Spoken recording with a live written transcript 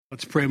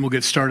Let's pray and we'll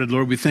get started.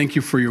 Lord, we thank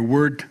you for your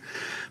word,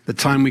 the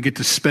time we get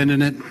to spend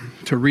in it,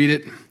 to read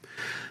it,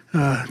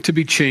 to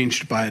be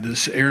changed by it.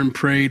 As Aaron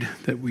prayed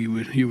that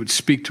you would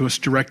speak to us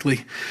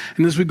directly.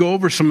 And as we go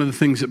over some of the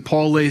things that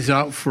Paul lays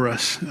out for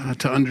us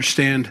to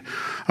understand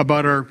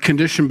about our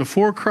condition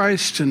before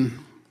Christ and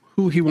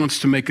who he wants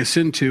to make us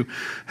into,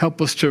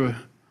 help us to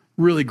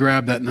really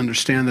grab that and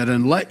understand that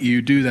and let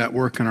you do that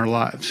work in our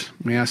lives.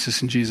 We ask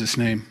this in Jesus'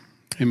 name.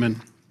 Amen.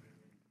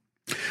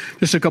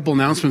 Just a couple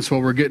announcements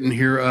while we're getting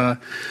here.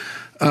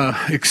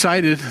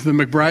 Excited. The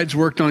McBrides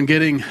worked on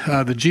getting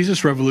the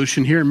Jesus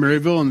Revolution here in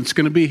Maryville, and it's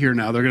going to be here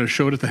now. They're going to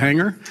show it at the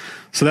hangar.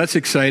 So that's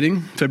exciting.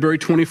 February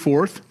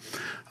 24th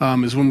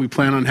is when we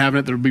plan on having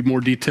it. There'll be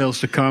more details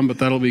to come, but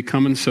that'll be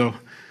coming. So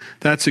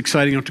that's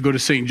exciting. You have to go to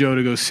St. Joe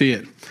to go see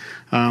it.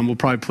 We'll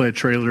probably play a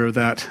trailer of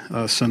that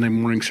Sunday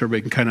morning so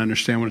everybody can kind of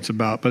understand what it's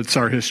about. But it's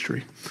our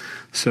history.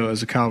 So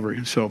as a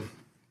Calvary. So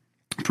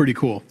pretty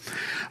cool.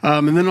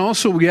 And then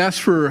also we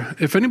asked for,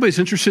 if anybody's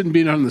interested in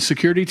being on the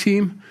security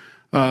team,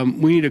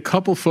 we need a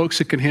couple folks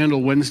that can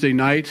handle Wednesday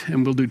night,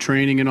 and we'll do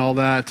training and all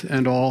that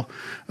and all.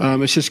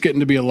 It's just getting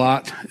to be a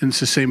lot, and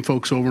it's the same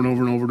folks over and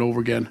over and over and over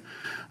again.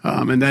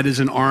 And that is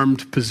an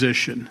armed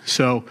position.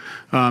 So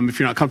if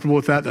you're not comfortable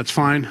with that, that's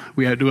fine.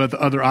 We do have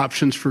other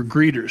options for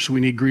greeters. We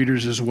need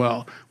greeters as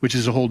well, which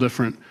is a whole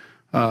different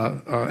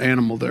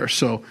animal there.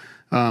 So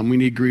we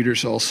need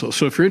greeters also.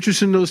 So if you're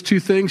interested in those two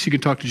things, you can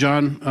talk to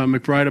John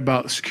McBride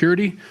about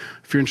security.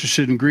 If you're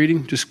interested in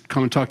greeting, just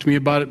come and talk to me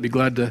about it. Be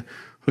glad to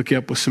hook you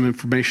up with some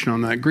information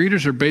on that.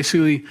 Greeters are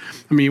basically,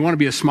 you want to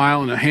be a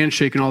smile and a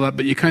handshake and all that,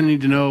 but you kind of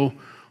need to know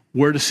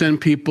where to send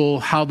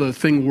people, how the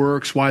thing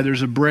works, why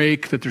there's a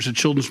break, that there's a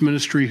children's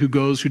ministry, who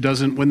goes, who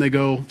doesn't, when they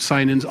go,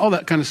 sign-ins, all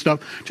that kind of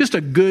stuff. Just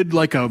a good,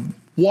 like a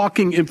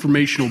walking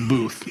informational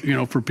booth,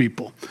 for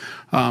people.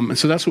 And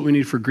so that's what we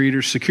need for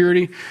greeters.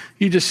 Security,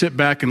 you just sit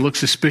back and look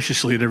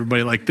suspiciously at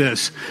everybody like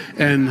this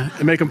and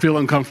make them feel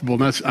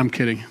uncomfortable. I'm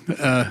kidding.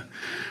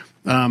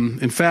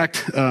 In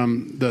fact,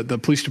 the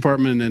police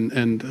department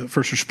and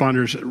first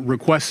responders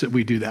request that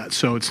we do that.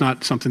 So it's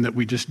not something that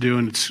we just do,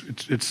 and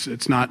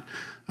it's not,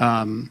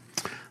 what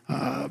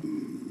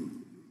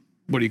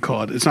do you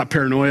call it? It's not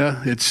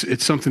paranoia.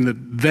 It's something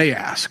that they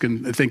ask,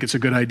 and I think it's a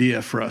good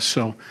idea for us.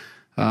 So,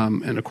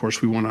 and of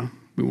course we want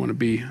to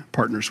be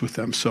partners with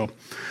them. So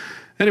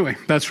anyway,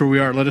 that's where we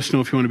are. Let us know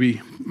if you want to be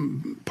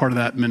part of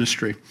that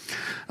ministry.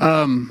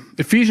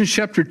 Ephesians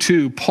chapter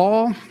 2,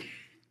 Paul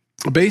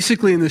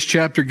basically in this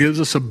chapter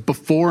gives us a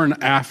before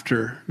and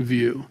after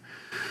view.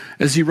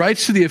 As he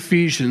writes to the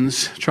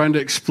Ephesians, trying to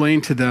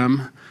explain to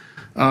them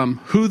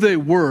who they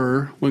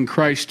were when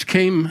Christ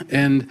came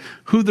and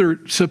who they're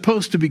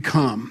supposed to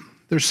become.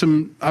 There's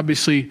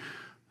obviously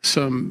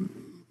some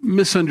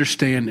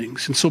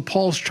misunderstandings. And so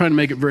Paul's trying to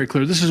make it very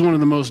clear. This is one of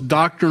the most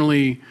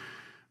doctrinally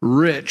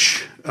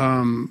rich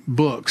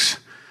books.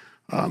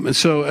 And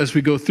so as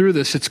we go through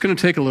this, it's going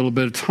to take a little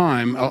bit of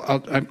time.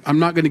 I'm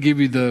not going to give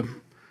you the...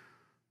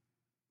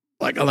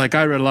 Like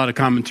I read a lot of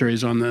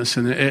commentaries on this,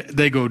 and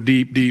they go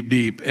deep, deep,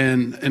 deep.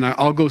 And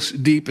I'll go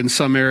deep in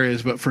some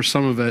areas, but for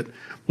some of it,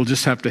 we'll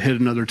just have to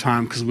hit another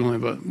time because we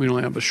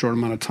only have a short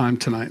amount of time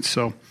tonight.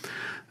 So,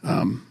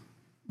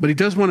 but he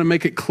does want to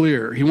make it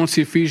clear. He wants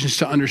the Ephesians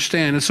to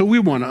understand, and so we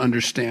want to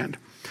understand.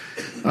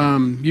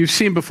 You've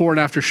seen before and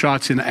after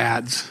shots in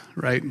ads,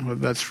 right? Whether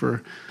that's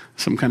for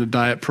some kind of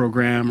diet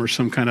program or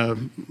some kind of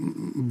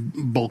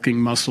bulking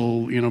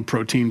muscle,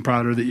 protein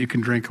powder that you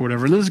can drink or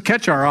whatever. And those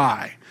catch our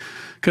eye,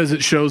 because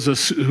it shows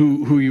us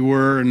who you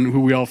were and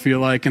who we all feel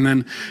like, and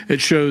then it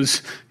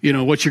shows,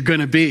 what you're going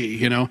to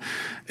be,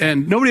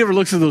 And nobody ever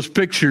looks at those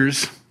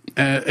pictures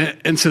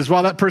and says,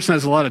 wow, that person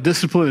has a lot of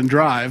discipline and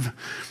drive.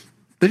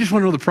 They just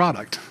want to know the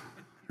product,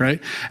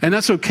 right? And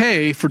that's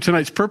okay for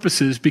tonight's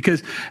purposes,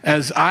 because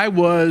as I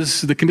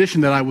was, the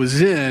condition that I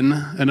was in,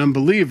 an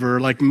unbeliever,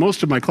 like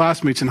most of my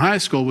classmates in high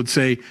school would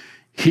say,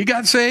 he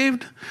got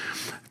saved?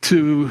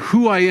 To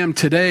who I am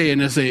today,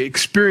 and as they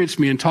experience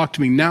me and talk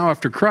to me now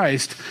after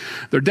Christ,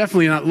 they're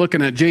definitely not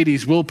looking at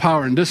JD's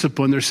willpower and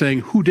discipline. They're saying,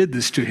 who did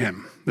this to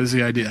him? Is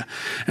the idea.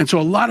 And so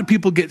a lot of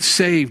people get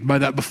saved by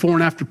that before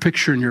and after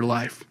picture in your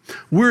life.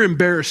 We're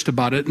embarrassed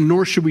about it,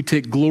 nor should we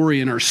take glory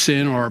in our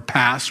sin or our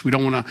past. We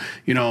don't want to,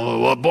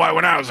 well, boy,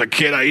 when I was a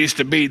kid, I used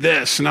to be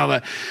this and all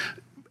that.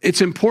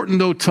 It's important,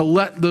 though, to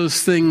let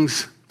those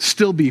things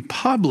still be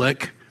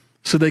public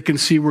so they can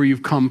see where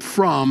you've come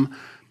from,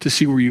 to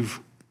see where you've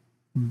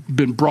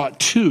been brought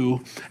to,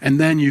 and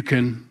then you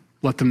can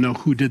let them know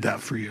who did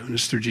that for you. And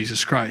it's through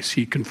Jesus Christ.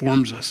 He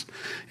conforms us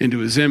into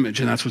his image,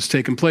 and that's what's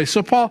taken place.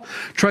 So Paul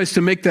tries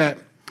to make that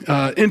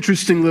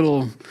interesting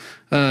little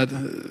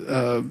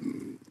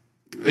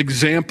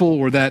example,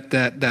 or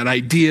that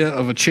idea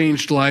of a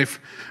changed life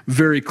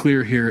very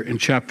clear here in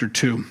chapter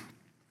 2.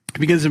 It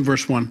begins in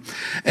verse 1.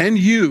 And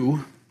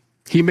you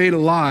he made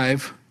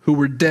alive who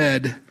were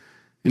dead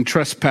in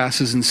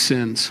trespasses and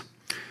sins,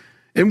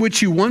 in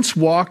which you once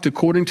walked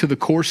according to the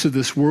course of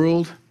this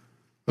world,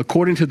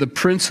 according to the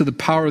prince of the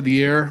power of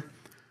the air,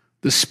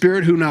 the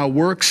spirit who now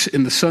works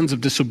in the sons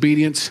of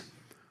disobedience,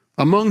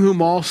 among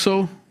whom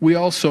also we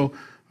also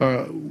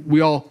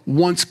we all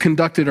once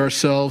conducted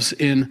ourselves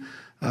in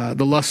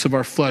the lusts of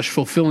our flesh,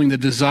 fulfilling the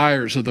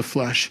desires of the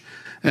flesh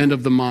and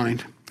of the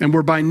mind. And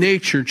we're by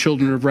nature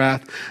children of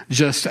wrath,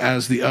 just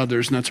as the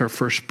others. And that's our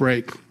first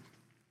break.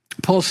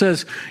 Paul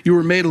says, you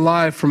were made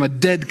alive from a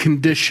dead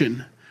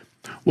condition.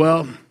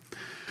 Well,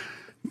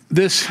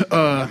 this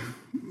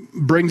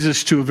brings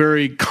us to a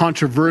very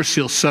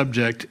controversial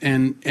subject,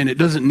 and it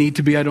doesn't need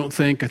to be, I don't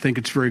think. I think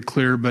it's very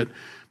clear, but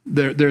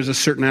there's a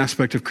certain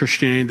aspect of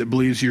Christianity that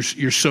believes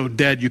you're so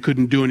dead you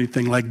couldn't do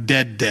anything, like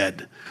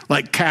dead,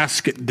 like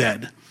casket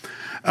dead.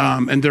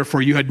 And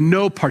therefore you had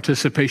no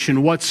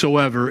participation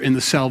whatsoever in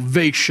the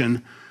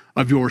salvation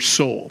of your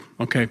soul.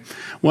 Okay,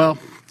 well,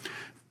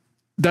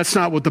 that's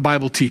not what the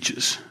Bible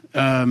teaches.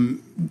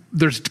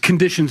 There's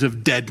conditions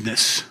of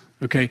deadness.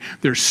 Okay,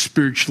 there's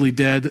spiritually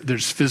dead,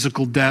 there's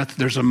physical death,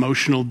 there's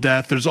emotional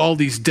death, there's all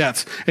these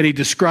deaths, and he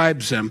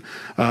describes them.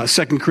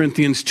 2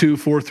 Corinthians 2,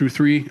 4 through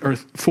 3, or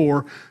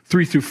 4,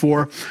 3 through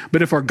 4.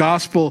 But if our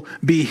gospel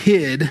be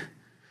hid,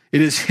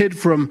 it is hid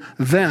from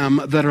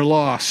them that are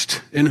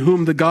lost, in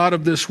whom the God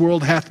of this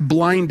world hath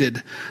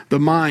blinded the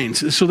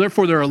minds. So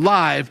therefore they're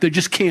alive, they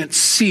just can't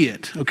see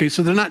it. Okay,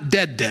 so they're not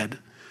dead.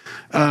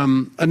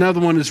 Another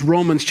one is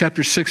Romans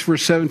chapter 6,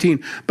 verse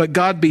 17. But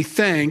God be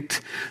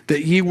thanked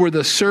that ye were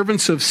the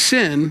servants of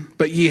sin,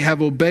 but ye have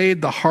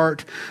obeyed the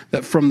heart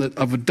that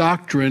of a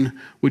doctrine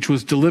which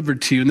was delivered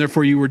to you. And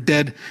therefore you were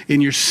dead in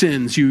your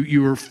sins.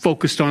 You were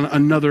focused on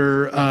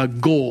another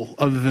goal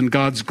other than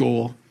God's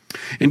goal.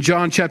 In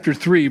John chapter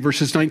 3,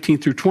 verses 19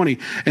 through 20,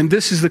 and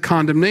this is the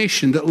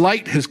condemnation, that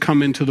light has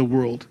come into the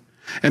world,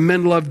 and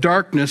men love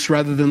darkness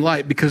rather than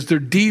light, because their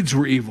deeds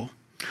were evil.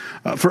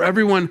 For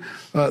everyone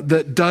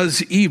that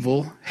does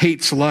evil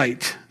hates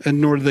light,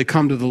 and nor do they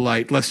come to the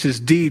light, lest his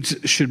deeds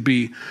should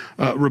be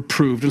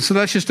reproved. And so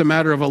that's just a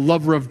matter of a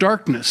lover of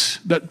darkness.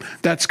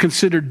 That's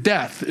considered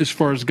death as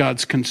far as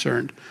God's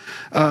concerned.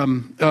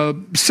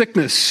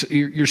 Sickness,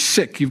 you're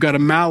sick. You've got a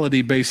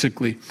malady,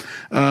 basically.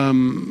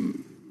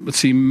 Let's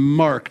see,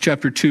 Mark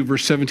chapter 2,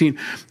 verse 17.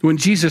 When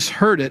Jesus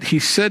heard it, he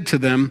said to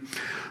them,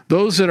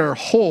 those that are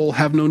whole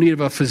have no need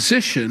of a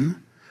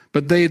physician,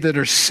 but they that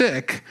are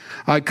sick,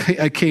 I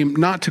came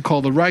not to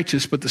call the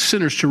righteous, but the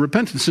sinners to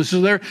repentance. And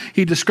so there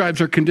he describes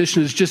our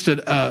condition as just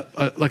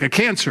like a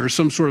cancer or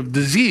some sort of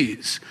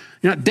disease.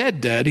 You're not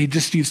dead. He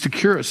just needs to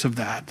cure us of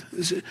that.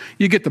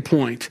 You get the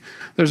point.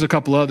 There's a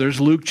couple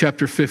others. Luke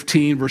chapter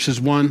 15,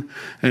 verses 1,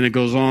 and it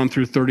goes on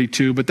through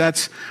 32. But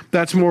that's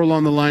more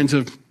along the lines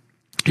of,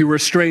 you were a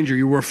stranger,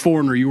 you were a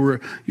foreigner, you were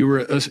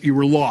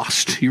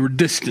lost, you were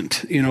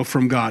distant,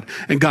 from God,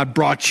 and God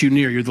brought you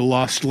near. You're the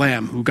lost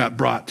lamb who got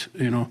brought,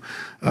 and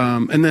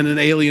then an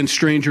alien,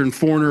 stranger, and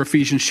foreigner,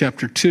 Ephesians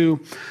chapter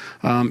 2.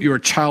 You're a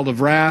child of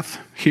wrath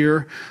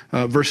here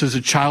versus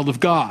a child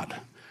of God.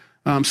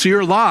 So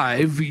you're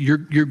alive.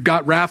 You've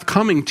got wrath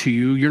coming to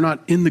you. You're not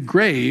in the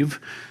grave,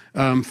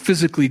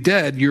 physically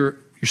dead. You're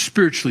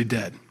spiritually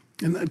dead.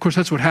 And of course,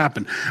 that's what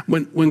happened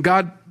when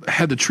God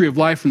had the tree of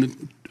life and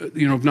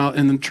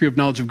the tree of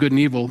knowledge of good and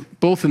evil,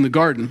 both in the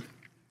garden.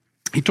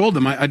 He told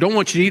them, I don't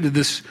want you to eat of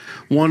this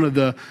one of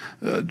the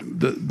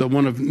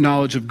one of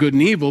knowledge of good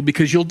and evil,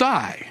 because you'll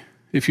die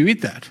if you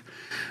eat that.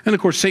 And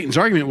of course, Satan's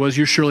argument was,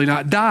 you'll surely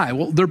not die.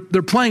 Well,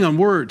 they're playing on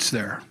words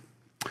there.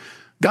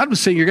 God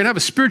was saying, you're going to have a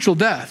spiritual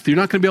death. You're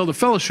not going to be able to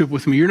fellowship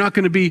with me. You're not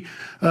going to be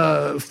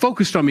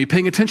focused on me,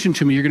 paying attention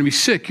to me. You're going to be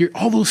sick.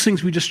 All those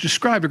things we just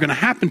described are going to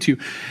happen to you.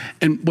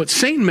 And what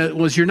Satan meant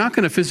was, you're not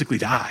going to physically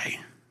die.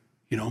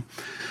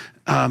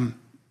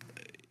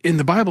 In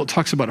the Bible, it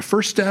talks about a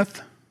first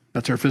death.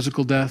 That's our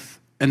physical death.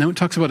 And then it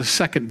talks about a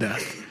second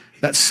death.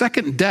 That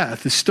second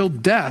death is still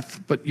death,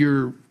 but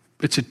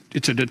it's an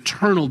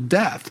eternal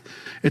death.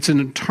 It's an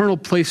eternal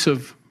place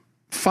of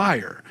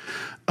fire.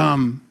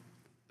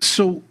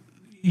 So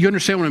you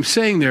understand what I'm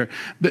saying there?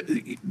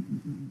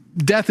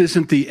 Death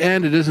isn't the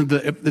end.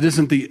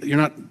 You're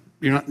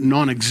not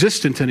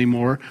non-existent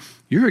anymore.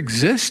 You're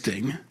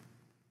existing.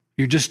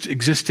 You're just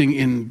existing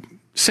in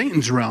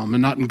Satan's realm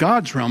and not in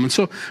God's realm. And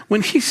so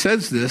when he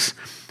says this,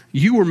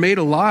 you were made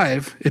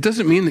alive, it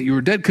doesn't mean that you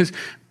were dead, because,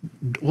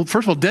 well,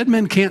 first of all, dead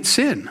men can't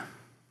sin.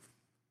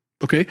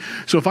 Okay?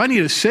 So if I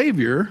need a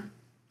savior,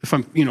 if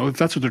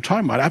that's what they're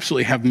talking about, I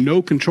absolutely have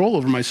no control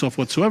over myself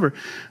whatsoever.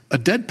 A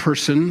dead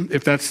person,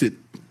 if that's the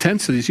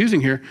tense that he's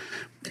using here,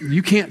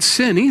 you can't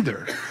sin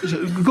either.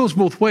 It goes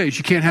both ways.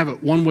 You can't have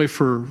it one way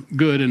for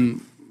good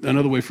and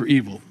another way for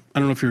evil. I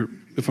don't know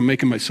if I'm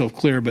making myself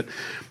clear, but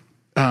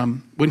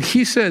when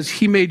he says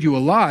he made you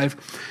alive,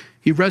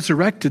 he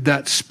resurrected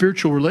that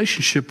spiritual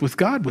relationship with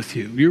God with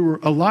you. You were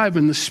alive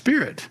in the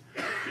Spirit.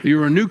 You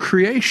were a new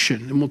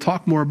creation, and we'll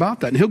talk more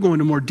about that. And he'll go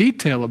into more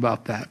detail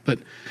about that. But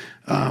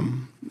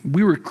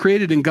we were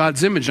created in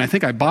God's image, and I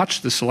think I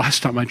botched this the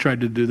last time I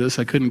tried to do this.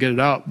 I couldn't get it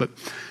out. But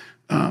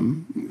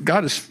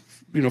God is,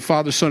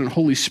 Father, Son, and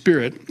Holy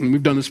Spirit, and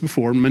we've done this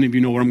before. Many of you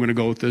know where I'm going to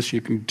go with this.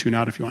 You can tune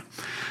out if you want.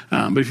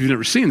 But if you've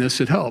never seen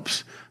this, it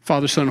helps.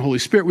 Father, Son, and Holy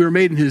Spirit. We were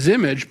made in his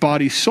image,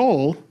 body,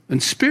 soul,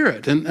 and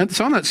spirit. And it's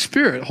on that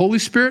spirit, Holy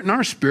Spirit and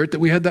our spirit, that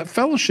we had that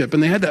fellowship.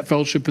 And they had that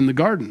fellowship in the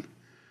garden.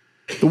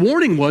 The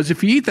warning was,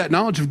 if you eat that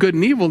knowledge of good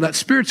and evil, that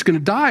spirit's going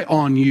to die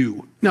on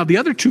you. Now, the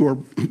other two are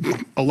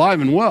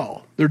alive and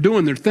well. They're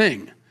doing their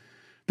thing.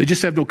 They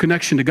just have no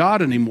connection to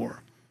God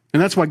anymore.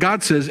 And that's why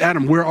God says,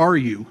 Adam, where are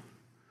you?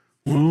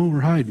 Well,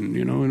 we're hiding,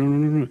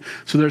 No.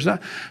 So there's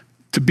that.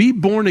 To be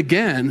born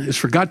again is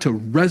for God to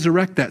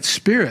resurrect that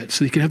spirit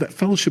so you can have that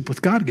fellowship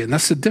with God again.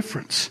 That's the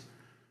difference.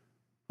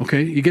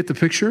 Okay, you get the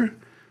picture?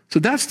 So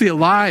that's the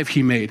alive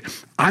he made.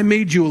 I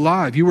made you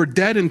alive. You were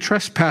dead in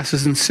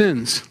trespasses and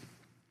sins.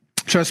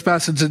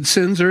 Trespasses and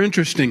sins are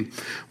interesting.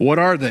 What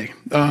are they?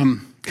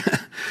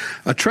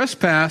 A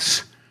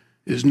trespass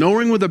is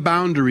knowing where the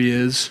boundary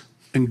is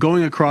and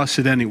going across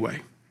it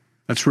anyway.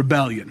 That's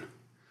rebellion.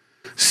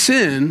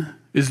 Sin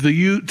is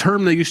the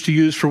term they used to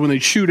use for when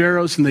they'd shoot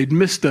arrows and they'd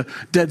miss the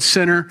dead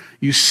center.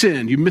 You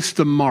sinned. You missed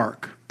the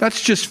mark.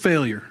 That's just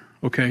failure,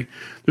 okay?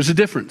 There's a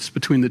difference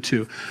between the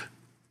two.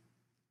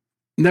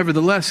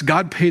 Nevertheless,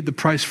 God paid the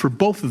price for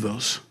both of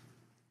those.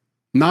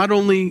 Not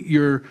only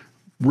your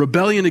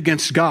rebellion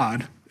against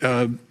God,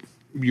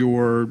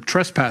 your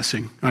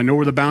trespassing. I know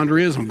where the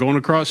boundary is. I'm going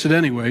across it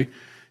anyway.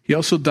 He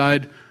also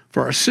died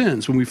for our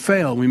sins when we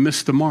fail, we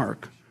miss the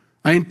mark.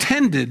 I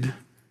intended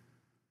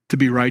to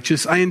be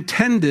righteous. I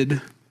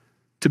intended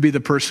to be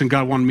the person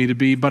God wanted me to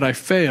be, but I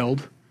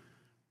failed.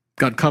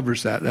 God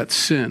covers that. That's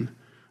sin.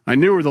 I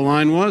knew where the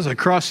line was. I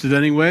crossed it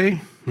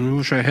anyway. I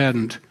wish I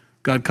hadn't.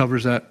 God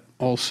covers that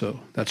also.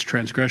 That's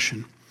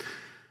transgression.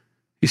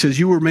 He says,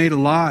 you were made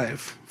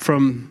alive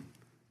from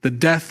the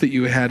death that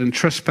you had in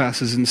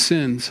trespasses and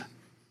sins.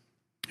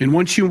 And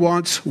once you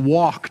once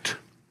walked,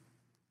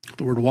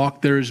 the word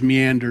walk there is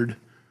meandered,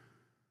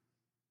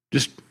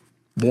 just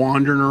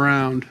wandering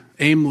around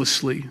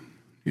aimlessly,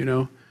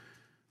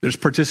 There's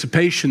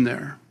participation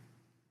there.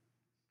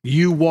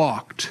 You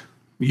walked.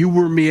 You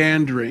were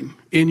meandering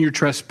in your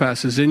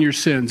trespasses, in your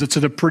sins. It's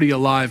a pretty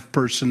alive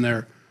person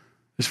there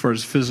as far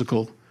as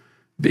physical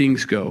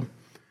beings go.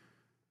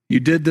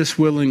 You did this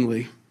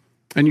willingly,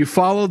 and you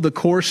followed the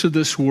course of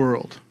this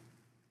world.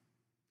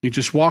 You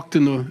just walked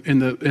in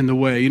the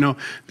way.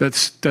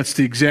 That's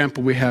the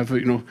example we have.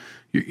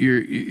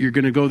 You're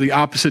going to go the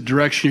opposite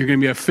direction. You're going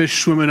to be a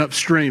fish swimming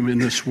upstream in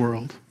this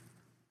world.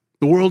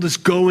 The world is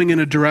going in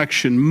a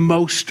direction.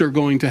 Most are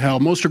going to hell.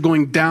 Most are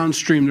going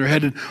downstream. They're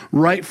headed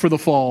right for the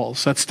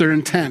falls. That's their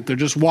intent. They're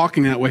just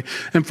walking that way.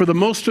 And for the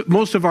most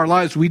of our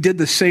lives, we did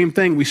the same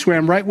thing. We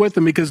swam right with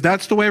them because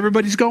that's the way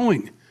everybody's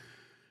going.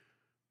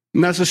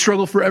 And that's a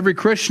struggle for every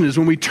Christian, is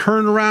when we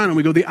turn around and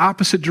we go the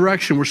opposite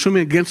direction. We're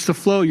swimming against the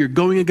flow. You're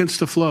going against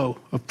the flow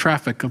of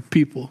traffic, of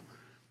people.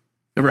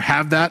 Ever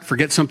have that?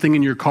 Forget something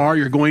in your car.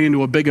 You're going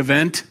into a big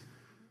event.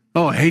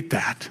 Oh, I hate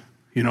that,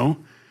 And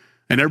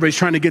everybody's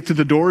trying to get through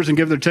the doors and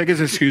give their tickets.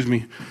 Excuse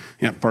me.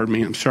 Yeah, pardon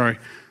me. I'm sorry.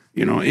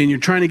 And you're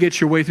trying to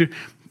get your way through.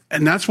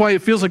 And that's why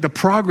it feels like the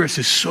progress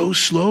is so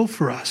slow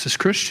for us as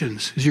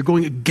Christians, is you're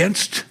going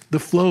against the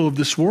flow of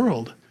this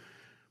world.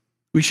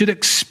 We should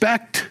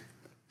expect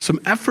some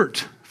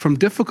effort from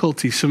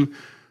difficulty, some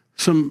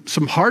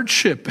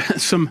hardship,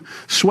 some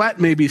sweat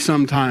maybe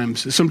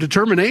sometimes, some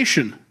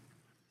determination.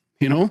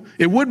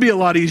 It would be a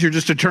lot easier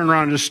just to turn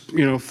around and just,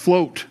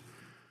 float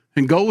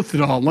and go with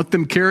it all. Let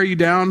them carry you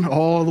down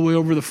all the way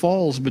over the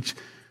falls, but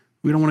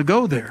we don't want to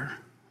go there.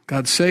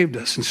 God saved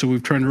us, and so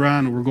we've turned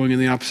around and we're going in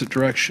the opposite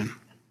direction.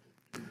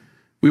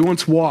 We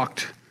once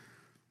walked,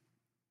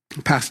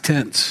 past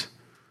tense,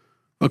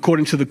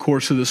 according to the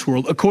course of this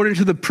world, according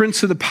to the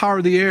prince of the power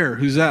of the air.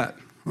 Who's that?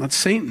 Well, that's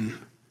Satan.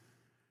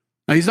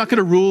 Now, he's not going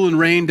to rule and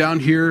reign down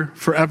here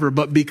forever,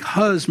 but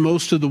because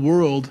most of the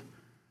world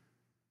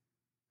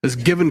has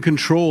given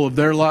control of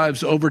their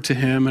lives over to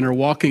him and are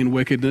walking in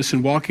wickedness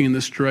and walking in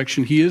this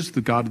direction, he is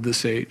the God of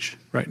this age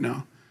right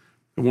now.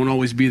 It won't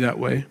always be that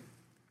way,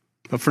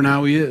 but for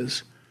now he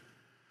is.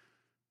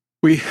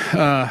 We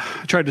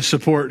tried to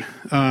support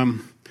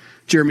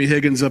Jeremy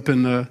Higgins up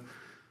in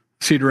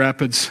Cedar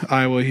Rapids,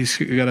 Iowa. He's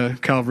got a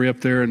Calvary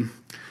up there, and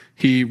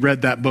he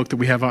read that book that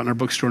we have out in our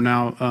bookstore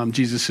now,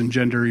 Jesus and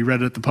Gender. He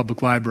read it at the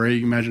public library.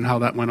 You can imagine how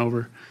that went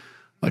over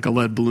like a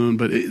lead balloon,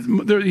 but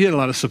he had a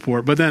lot of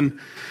support. But then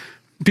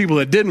people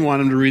that didn't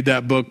want him to read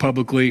that book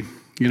publicly,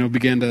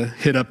 began to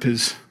hit up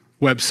his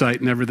website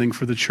and everything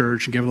for the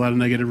church and gave a lot of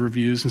negative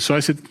reviews. And so I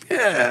said,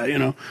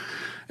 yeah,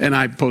 and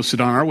I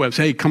posted on our website,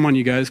 hey, come on,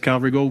 you guys,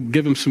 Calvary, go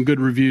give him some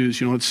good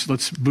reviews.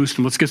 Let's boost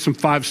him. Let's get some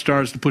 5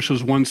 stars to push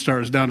those 1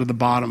 stars down to the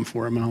bottom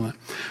for him and all that.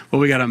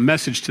 Well, we got a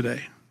message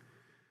today.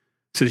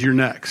 It says, you're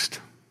next.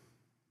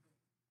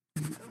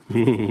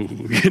 Ooh,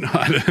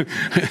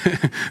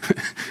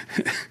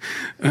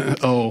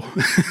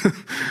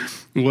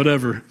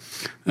 whatever.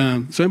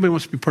 So anybody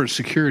wants to be part of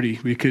security,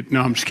 we could.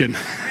 No, I'm just kidding.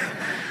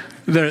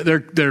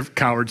 They're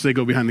cowards. They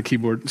go behind the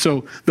keyboard.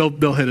 So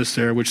they'll hit us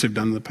there, which they've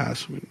done in the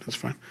past. That's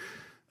fine.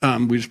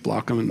 We just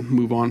block them and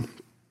move on.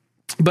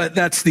 But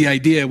that's the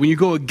idea. When you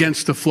go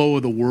against the flow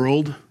of the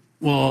world,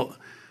 well,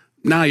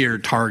 now you're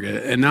a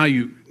target, and now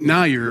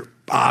you're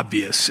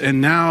obvious, and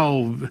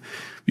now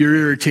you're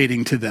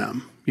irritating to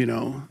them.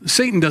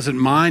 Satan doesn't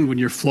mind when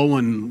you're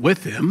flowing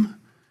with him.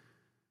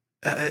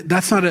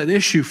 That's not an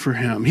issue for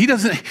him. He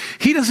doesn't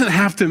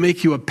have to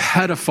make you a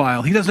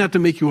pedophile. He doesn't have to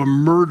make you a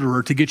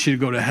murderer to get you to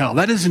go to hell.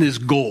 That isn't his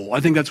goal. I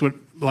think that's what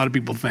a lot of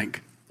people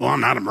think. Well,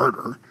 I'm not a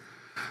murderer.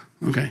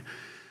 Okay.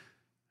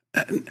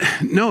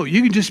 No,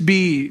 you can just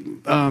be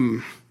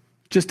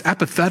just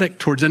apathetic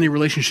towards any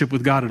relationship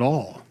with God at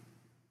all.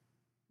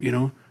 You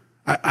know,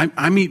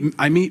 I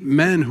meet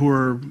men who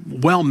are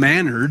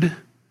well-mannered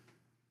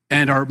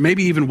and are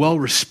maybe even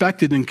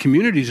well-respected in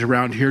communities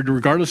around here,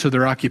 regardless of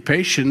their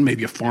occupation,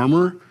 maybe a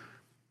farmer,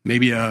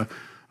 maybe a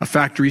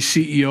factory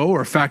CEO or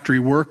a factory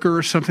worker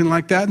or something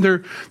like that.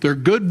 And they're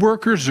good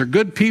workers, they're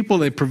good people,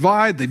 they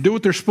provide, they do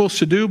what they're supposed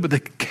to do, but they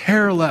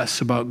care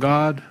less about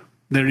God.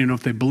 They don't even know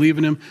if they believe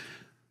in him.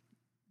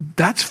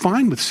 That's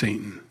fine with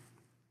Satan.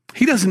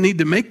 He doesn't need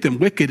to make them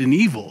wicked and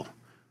evil.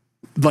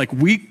 Like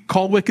we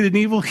call wicked and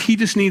evil, he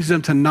just needs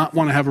them to not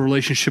want to have a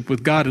relationship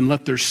with God and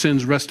let their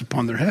sins rest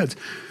upon their heads.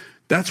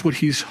 That's what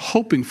he's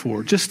hoping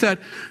for. Just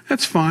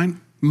that's fine.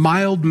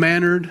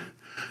 Mild-mannered.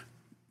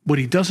 What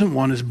he doesn't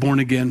want is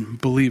born-again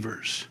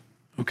believers.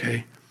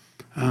 Okay?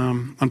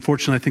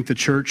 Unfortunately, I think the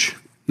church,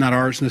 not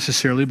ours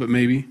necessarily, but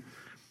maybe,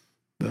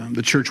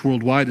 the church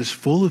worldwide is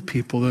full of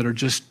people that are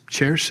just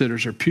chair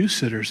sitters or pew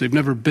sitters. They've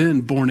never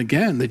been born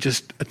again. They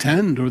just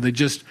attend, or they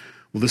just,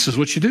 well, this is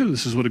what you do.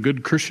 This is what a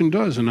good Christian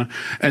does.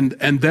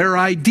 And their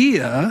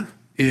idea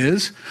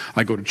is,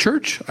 I go to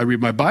church, I read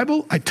my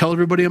Bible, I tell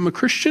everybody I'm a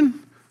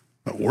Christian.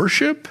 But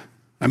worship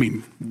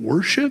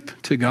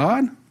to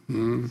God?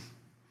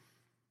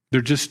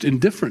 They're just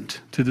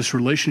indifferent to this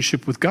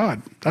relationship with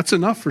God. That's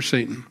enough for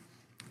Satan.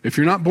 If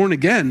you're not born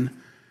again,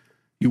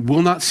 you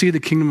will not see the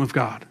kingdom of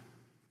God.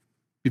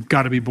 You've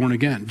got to be born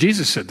again.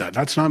 Jesus said that.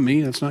 That's not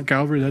me. That's not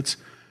Calvary. That's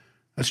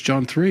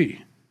John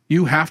 3.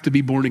 You have to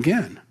be born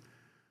again.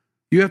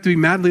 You have to be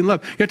madly in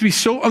love. You have to be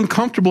so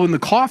uncomfortable in the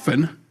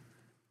coffin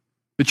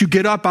that you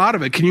get up out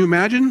of it. Can you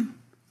imagine?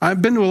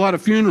 I've been to a lot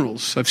of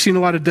funerals. I've seen a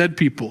lot of dead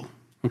people,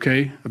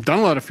 okay? I've done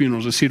a lot of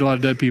funerals. I've seen a lot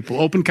of dead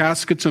people. Open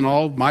caskets and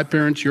all, my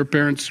parents, your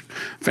parents,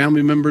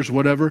 family members,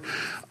 whatever.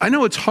 I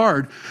know it's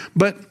hard,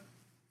 but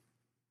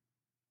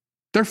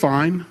they're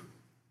fine.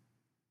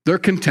 They're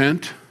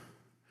content.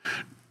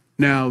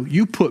 Now,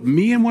 you put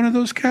me in one of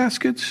those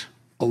caskets,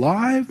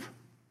 alive,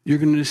 you're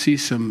going to see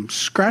some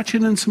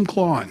scratching and some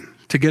clawing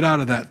to get out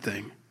of that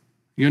thing.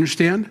 You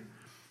understand?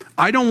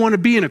 I don't want to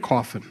be in a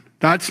coffin.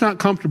 That's not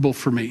comfortable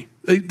for me.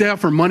 They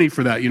offer money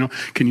for that, you know.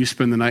 Can you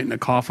spend the night in a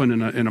coffin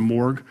in a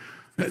morgue?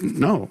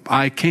 No,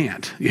 I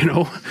can't, you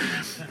know.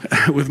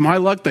 With my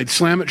luck, they'd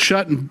slam it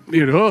shut and,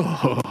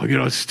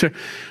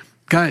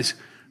 guys,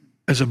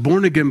 as a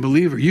born-again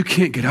believer, you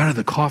can't get out of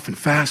the coffin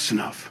fast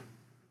enough.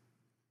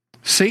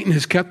 Satan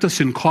has kept us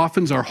in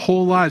coffins our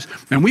whole lives,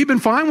 and we've been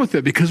fine with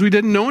it because we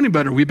didn't know any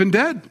better. We've been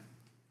dead.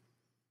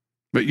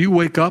 But you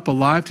wake up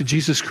alive to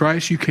Jesus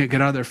Christ, you can't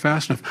get out of there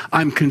fast enough.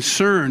 I'm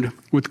concerned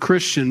with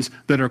Christians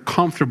that are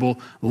comfortable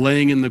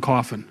laying in the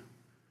coffin.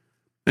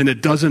 And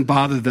it doesn't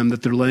bother them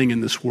that they're laying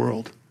in this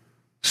world,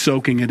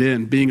 soaking it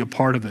in, being a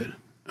part of it.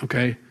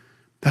 Okay?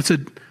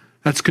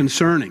 That's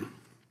concerning.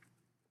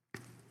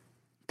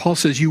 Paul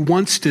says, you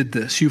once did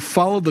this. You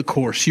followed the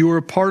course. You were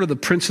a part of the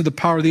prince of the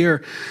power of the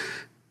air.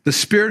 The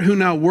spirit who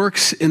now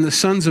works in the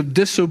sons of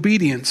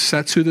disobedience,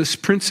 that's who this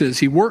prince is.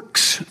 He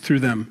works through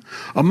them,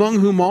 among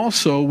whom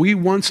also we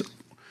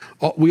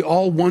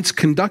all once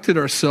conducted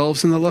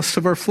ourselves in the lust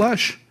of our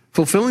flesh,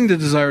 fulfilling the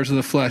desires of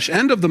the flesh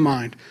and of the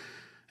mind,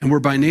 and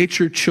were by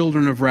nature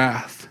children of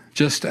wrath,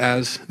 just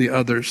as the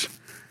others.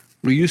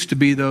 We used to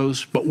be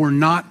those, but we're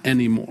not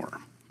anymore,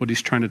 what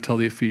he's trying to tell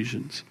the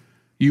Ephesians.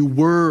 You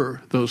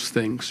were those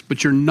things,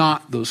 but you're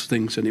not those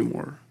things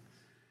anymore.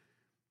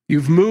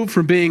 You've moved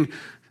from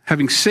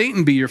having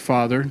Satan be your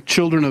father,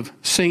 children of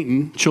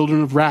Satan,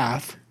 children of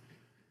wrath,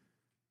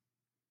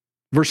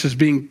 versus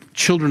being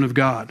children of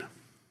God.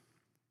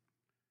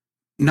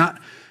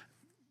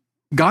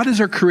 God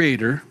is our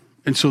creator,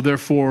 and so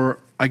therefore,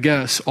 I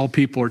guess, all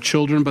people are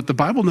children, but the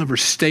Bible never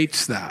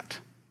states that.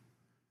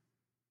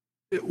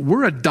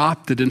 We're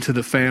adopted into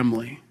the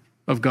family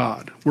of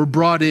God. We're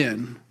brought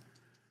in.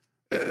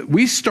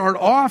 We start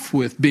off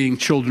with being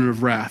children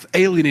of wrath,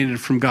 alienated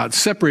from God,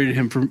 separated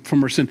him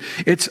from our sin.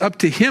 It's up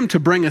to him to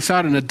bring us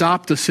out and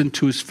adopt us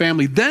into his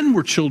family. Then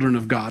we're children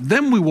of God.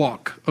 Then we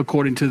walk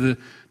according to the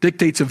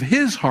dictates of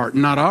his heart,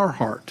 not our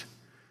heart.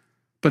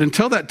 But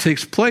until that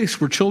takes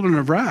place, we're children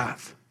of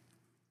wrath.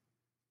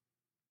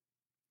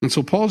 And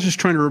so Paul's just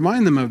trying to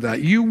remind them of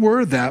that. You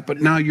were that,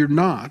 but now you're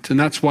not. And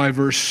that's why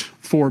verse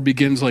 4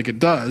 begins like it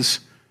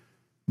does.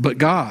 But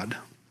God.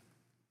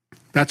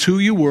 That's who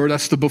you were.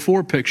 That's the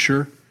before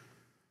picture.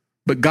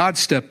 But God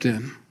stepped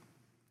in,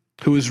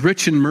 who is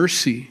rich in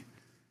mercy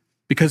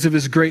because of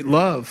his great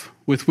love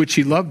with which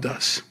he loved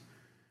us.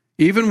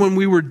 Even when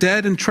we were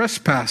dead in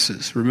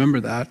trespasses, remember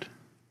that,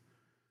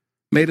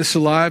 made us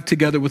alive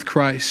together with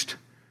Christ.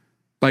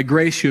 By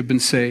grace you have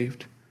been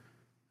saved,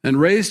 and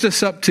raised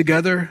us up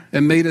together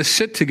and made us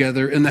sit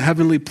together in the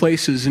heavenly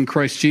places in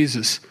Christ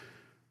Jesus,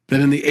 that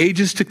in the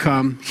ages to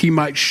come he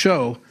might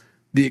show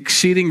the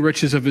exceeding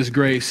riches of his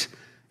grace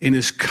in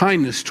his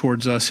kindness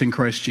towards us in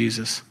Christ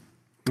Jesus.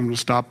 I'm going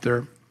to stop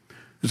there.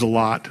 There's a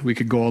lot. We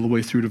could go all the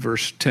way through to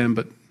verse 10,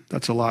 but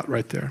that's a lot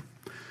right there.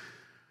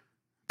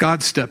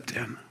 God stepped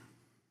in.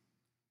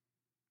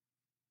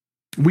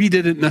 We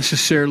didn't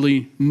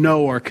necessarily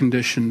know our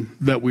condition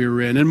that we were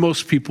in, and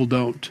most people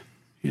don't,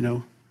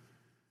 Not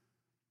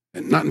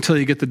until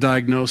you get the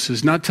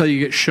diagnosis, not till you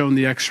get shown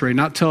the x-ray,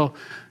 not till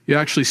you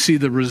actually see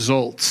the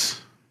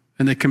results,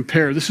 and they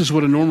compare. This is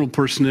what a normal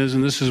person is,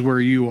 and this is where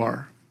you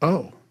are.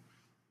 Oh.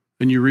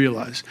 And you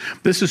realize,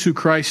 this is who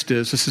Christ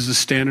is. This is the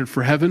standard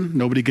for heaven.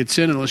 Nobody gets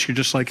in unless you're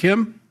just like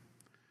him.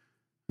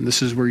 And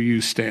this is where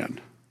you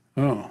stand.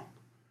 Oh.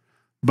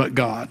 But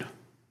God.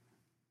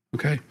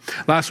 Okay.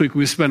 Last week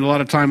we spent a lot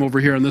of time over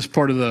here on this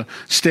part of the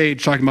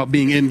stage talking about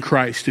being in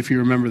Christ, if you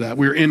remember that.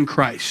 We're in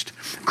Christ.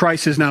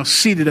 Christ is now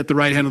seated at the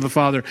right hand of the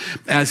Father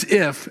as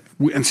if,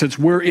 and since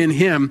we're in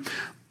him,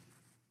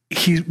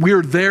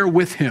 we're there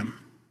with him.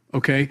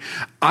 Okay?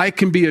 I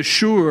can be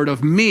assured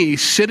of me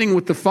sitting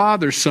with the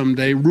Father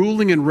someday,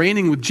 ruling and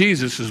reigning with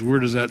Jesus, as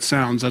weird as that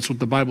sounds, that's what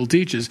the Bible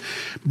teaches,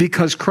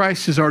 because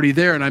Christ is already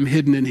there and I'm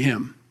hidden in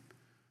him.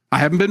 I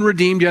haven't been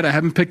redeemed yet, I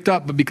haven't picked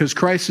up, but because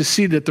Christ is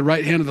seated at the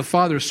right hand of the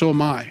Father, so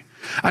am I.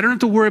 I don't have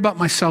to worry about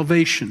my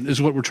salvation,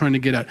 is what we're trying to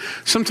get at.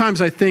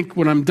 Sometimes I think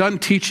when I'm done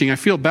teaching, I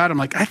feel bad. I'm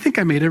like, I think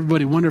I made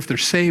everybody wonder if they're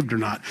saved or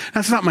not.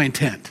 That's not my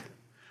intent.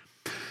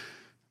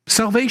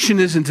 Salvation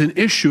isn't an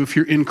issue if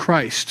you're in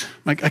Christ.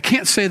 Like, I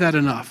can't say that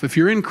enough. If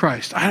you're in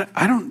Christ,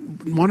 I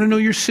don't want to know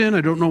your sin.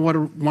 I don't want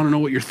to know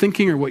what you're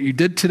thinking or what you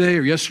did today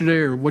or yesterday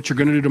or what you're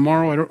going to do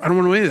tomorrow. I don't want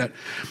to know any of that.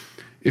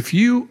 If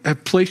you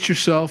have placed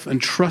yourself and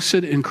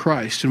trusted in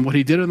Christ and what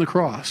he did on the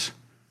cross,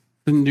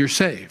 then you're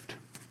saved.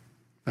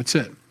 That's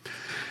it.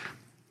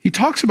 He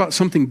talks about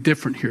something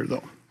different here,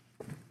 though.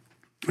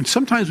 And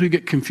sometimes we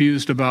get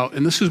confused about,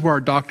 and this is where our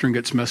doctrine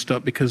gets messed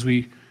up, because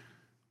we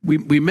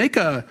make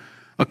not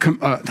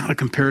a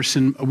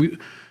comparison,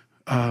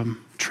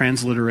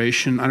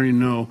 transliteration, I don't even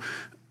know,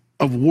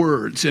 of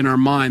words in our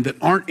mind that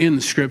aren't in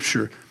the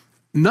Scripture.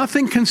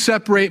 Nothing can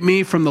separate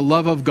me from the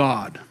love of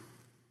God.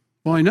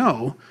 Well, I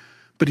know,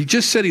 but he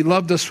just said he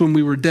loved us when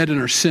we were dead in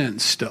our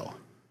sins still.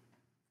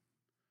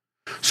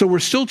 So we're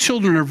still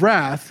children of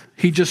wrath.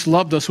 He just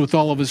loved us with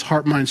all of his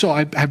heart, mind, soul.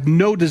 I have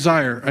no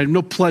desire, I have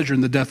no pleasure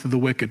in the death of the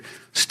wicked.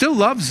 Still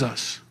loves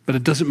us, but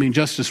it doesn't mean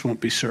justice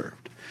won't be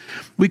served.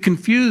 We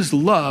confuse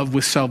love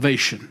with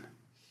salvation.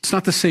 It's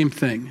not the same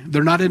thing.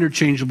 They're not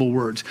interchangeable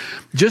words.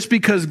 Just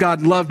because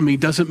God loved me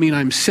doesn't mean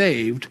I'm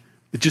saved.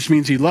 It just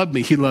means he loved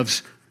me. He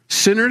loves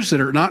sinners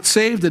that are not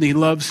saved, and he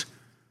loves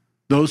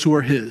those who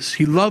are his.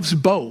 He loves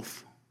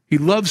both. He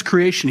loves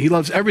creation. He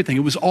loves everything.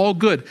 It was all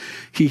good.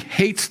 He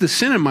hates the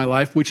sin in my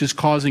life, which is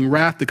causing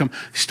wrath to come.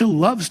 He still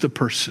loves the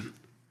person.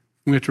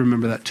 We have to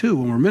remember that too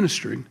when we're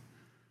ministering.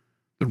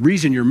 The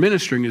reason you're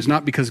ministering is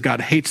not because God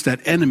hates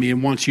that enemy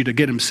and wants you to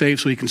get him saved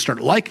so he can start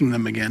liking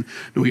them again.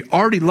 No, he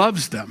already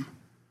loves them.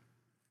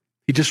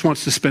 He just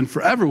wants to spend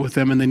forever with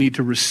them, and they need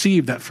to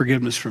receive that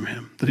forgiveness from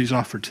him that he's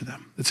offered to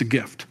them. It's a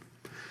gift.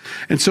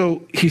 And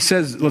so he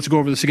says, let's go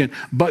over this again.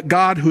 But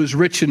God, who is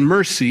rich in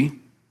mercy,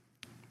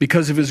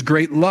 because of his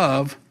great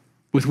love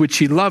with which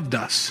he loved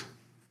us.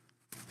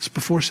 It's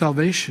before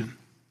salvation.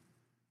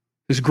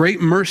 His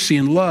great mercy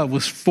and love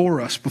was for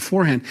us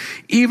beforehand.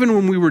 Even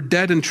when we were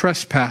dead in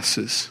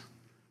trespasses,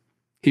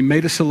 he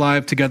made us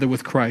alive together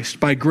with Christ.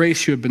 By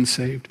grace you have been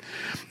saved,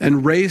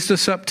 and raised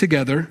us up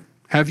together.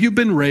 Have you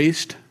been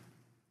raised?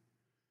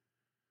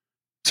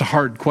 It's a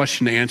hard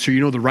question to answer.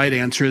 The right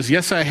answer is,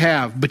 yes, I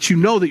have. But you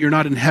know that you're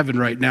not in heaven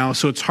right now,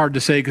 so it's hard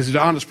to say, because the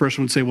honest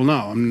person would say, well, no,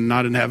 I'm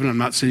not in heaven. I'm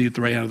not sitting at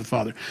the right hand of the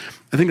Father.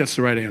 I think that's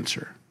the right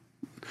answer.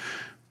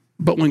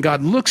 But when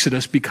God looks at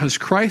us, because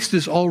Christ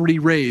is already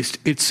raised,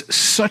 it's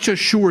such a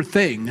sure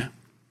thing.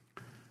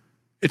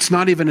 It's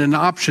not even an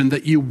option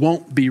that you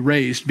won't be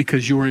raised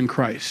because you're in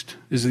Christ,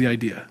 is the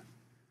idea.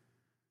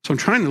 So I'm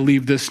trying to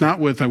leave this not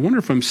with, I wonder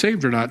if I'm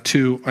saved or not,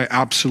 to, I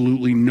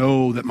absolutely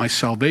know that my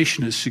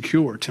salvation is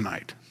secure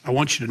tonight. I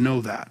want you to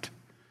know that.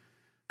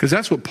 Because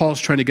that's what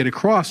Paul's trying to get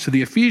across to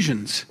the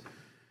Ephesians.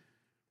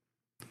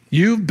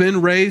 You've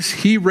been raised,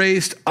 he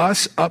raised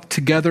us up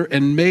together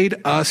and made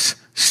us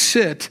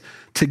sit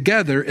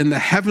together in the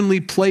heavenly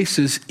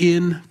places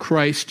in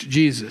Christ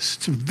Jesus.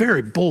 It's a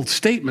very bold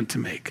statement to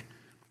make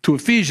to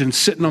Ephesians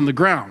sitting on the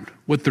ground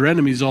with their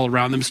enemies all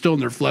around them, still in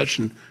their flesh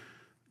and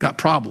got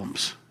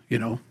problems.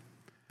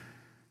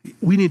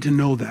 We need to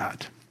know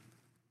that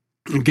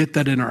and get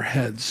that in our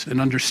heads and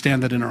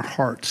understand that in our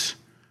hearts.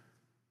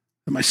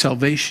 That my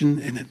salvation,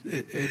 and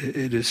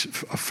it is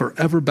a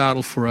forever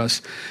battle for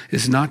us,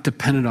 is not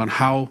dependent on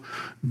how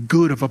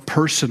good of a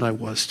person I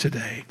was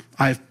today.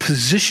 I've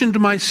positioned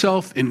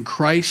myself in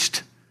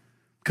Christ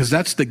because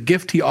that's the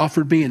gift he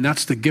offered me, and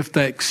that's the gift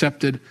I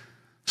accepted,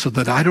 so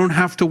that I don't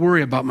have to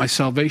worry about my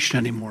salvation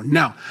anymore.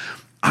 Now,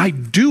 I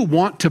do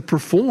want to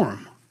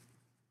perform.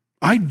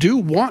 I do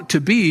want to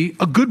be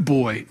a good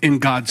boy in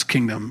God's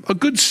kingdom, a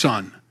good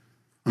son.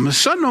 I'm a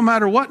son no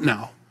matter what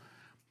now.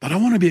 but I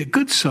want to be a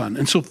good son.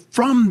 And so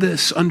from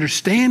this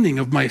understanding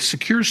of my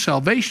secure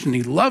salvation,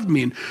 he loved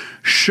me and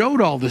showed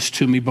all this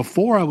to me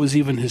before I was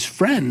even his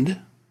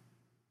friend.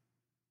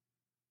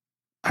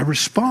 I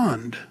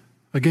respond.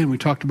 Again, we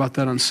talked about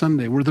that on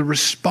Sunday. We're the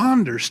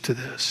responders to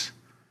this.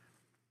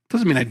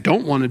 Doesn't mean I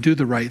don't want to do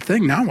the right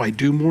thing. Now I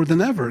do more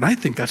than ever. And I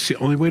think that's the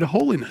only way to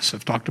holiness.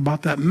 I've talked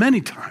about that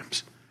many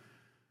times.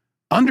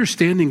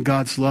 Understanding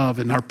God's love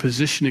and our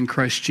position in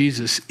Christ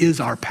Jesus is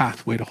our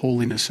pathway to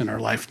holiness in our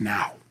life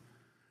now.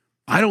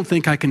 I don't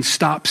think I can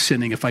stop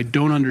sinning if I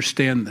don't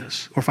understand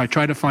this, or if I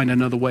try to find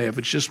another way. If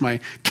it's just my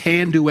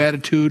can-do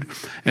attitude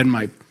and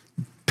my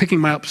picking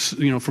my up,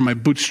 from my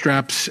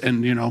bootstraps,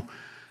 and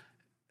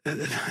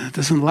it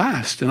doesn't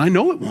last, and I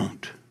know it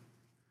won't.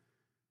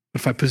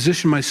 But if I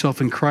position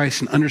myself in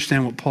Christ and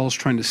understand what Paul's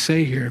trying to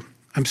say here,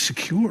 I'm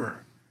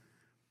secure.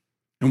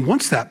 And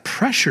once that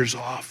pressure's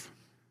off,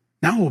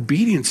 now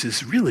obedience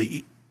is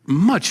really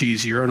much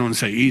easier. I don't want to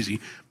say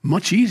easy,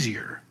 much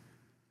easier.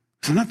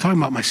 So I'm not talking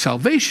about my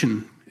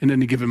salvation in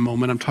any given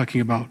moment. I'm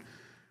talking about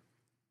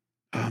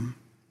my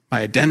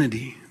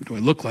identity. Do I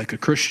look like a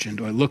Christian?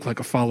 Do I look like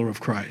a follower of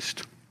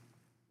Christ?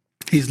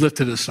 He's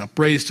lifted us up,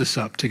 raised us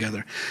up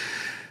together,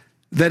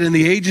 that in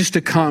the ages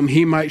to come,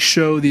 he might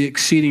show the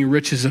exceeding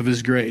riches of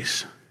his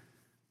grace.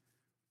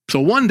 So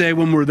one day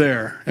when we're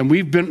there, and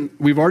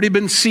we've already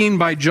been seen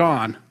by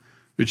John,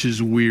 which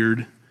is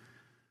weird.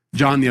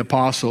 John the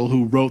Apostle,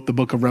 who wrote the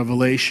book of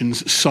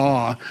Revelations,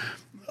 saw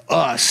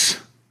us,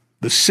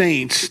 the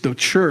saints, the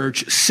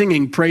church,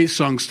 singing praise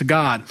songs to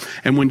God.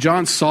 And when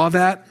John saw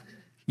that,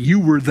 you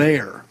were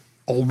there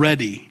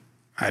already.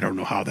 I don't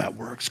know how that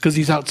works, because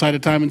he's outside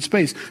of time and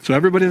space. So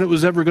everybody that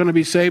was ever going to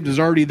be saved is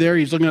already there.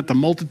 He's looking at the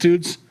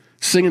multitudes,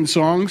 singing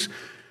songs.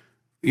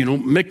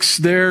 Mick's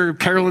there,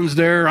 Carolyn's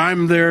there,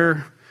 I'm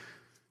there.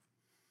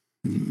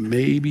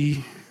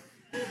 Maybe.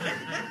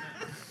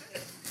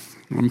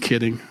 I'm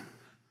kidding.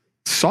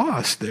 Saw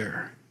us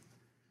there.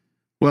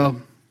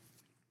 Well,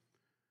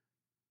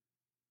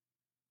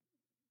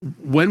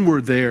 when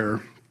we're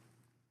there,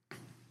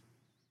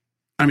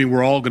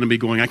 we're all going to be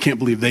going, I can't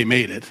believe they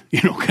made it,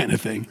 kind of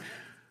thing.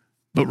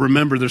 But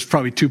remember, there's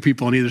probably two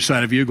people on either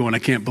side of you going, I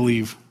can't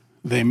believe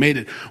they made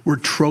it. We're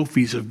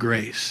trophies of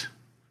grace.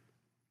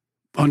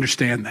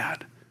 Understand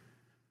that.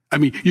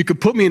 You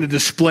could put me in a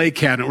display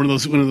cabinet, one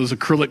of those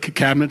acrylic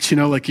cabinets,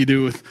 like you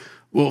do with,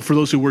 for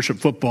those who worship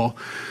football.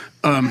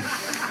 I'm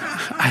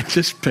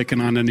just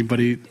picking on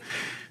anybody.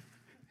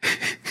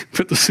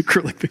 Put this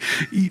acrylic.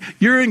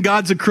 You're in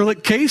God's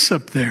acrylic case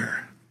up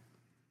there.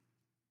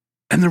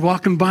 And they're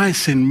walking by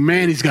saying,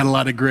 man, he's got a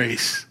lot of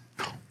grace.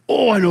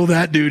 Oh, I know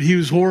that dude. He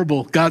was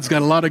horrible. God's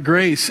got a lot of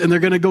grace. And they're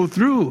going to go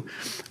through.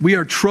 We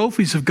are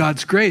trophies of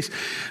God's grace.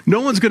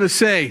 No one's going to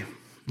say,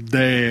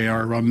 they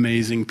are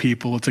amazing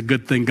people. It's a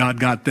good thing God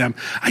got them.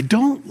 I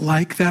don't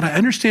like that. I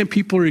understand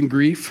people are in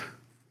grief.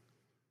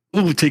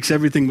 Oh, it takes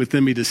everything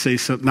within me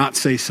to not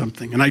say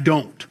something. And I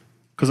don't,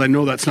 because I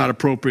know that's not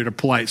appropriate or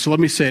polite. So let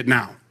me say it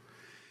now.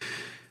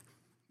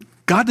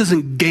 God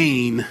doesn't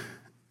gain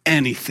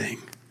anything.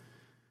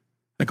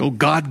 Like,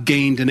 God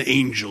gained an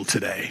angel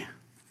today.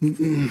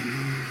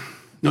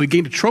 No, he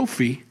gained a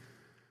trophy,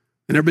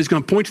 and everybody's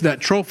going to point to that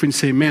trophy and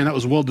say, man, that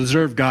was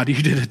well-deserved, God.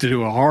 You did it to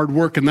do a hard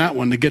work in that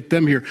one to get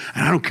them here.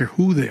 And I don't care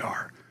who they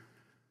are.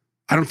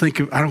 I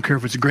don't care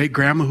if it's a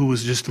great-grandma who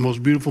was just the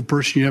most beautiful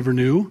person you ever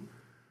knew.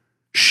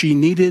 She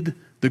needed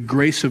the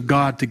grace of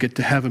God to get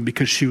to heaven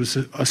because she was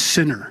a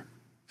sinner,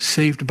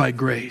 saved by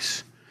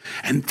grace.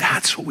 And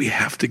that's what we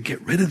have to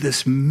get rid of,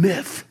 this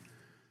myth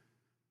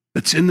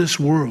that's in this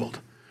world,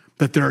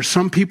 that there are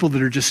some people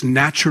that are just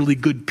naturally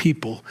good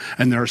people,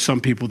 and there are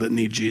some people that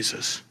need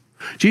Jesus.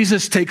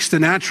 Jesus takes the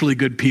naturally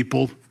good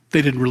people.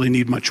 They didn't really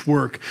need much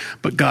work,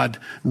 but God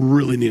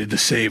really needed to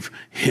save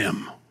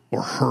him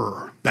or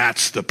her.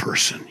 That's the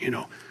person,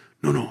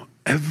 No,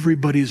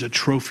 everybody's a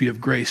trophy of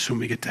grace when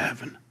we get to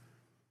heaven.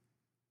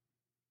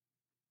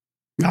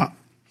 Now,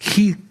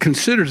 he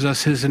considers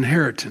us his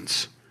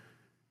inheritance.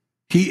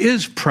 He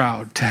is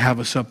proud to have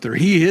us up there.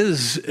 He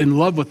is in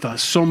love with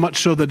us, so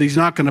much so that he's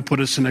not going to put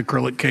us in an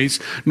acrylic case,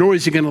 nor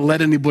is he going to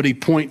let anybody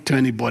point to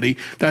anybody.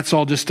 That's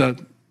all just a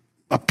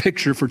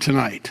picture for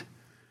tonight.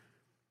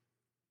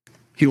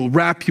 He will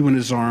wrap you in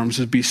his arms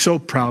and be so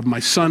proud. My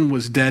son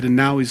was dead and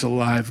now he's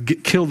alive.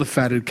 Kill the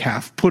fatted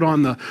calf. Put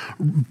on the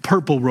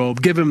purple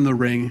robe. Give him the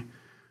ring.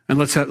 And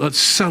let's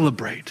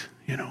celebrate.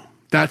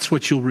 That's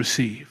what you'll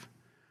receive.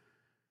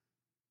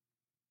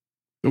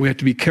 But we have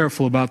to be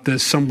careful about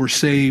this. Some were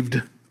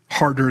saved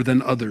harder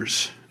than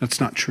others.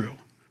 That's not true.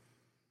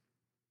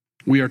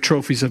 We are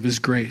trophies of his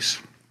grace,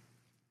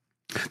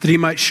 that he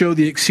might show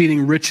the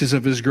exceeding riches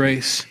of his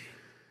grace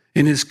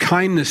in his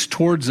kindness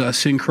towards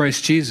us in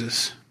Christ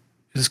Jesus.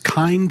 It is a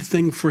kind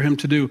thing for him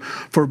to do.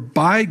 For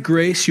by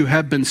grace you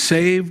have been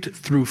saved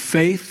through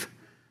faith,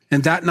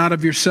 and that not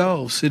of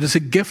yourselves. It is a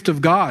gift of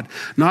God,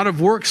 not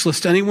of works,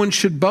 lest anyone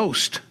should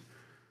boast.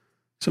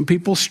 Some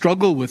people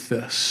struggle with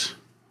this.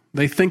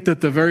 They think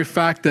that the very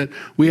fact that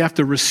we have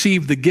to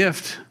receive the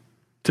gift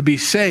to be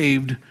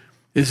saved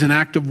is an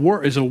act of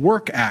work, is a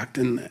work act,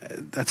 and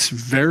that's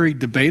very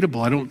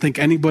debatable. I don't think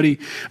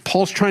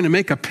Paul's trying to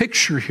make a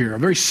picture here, a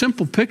very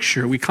simple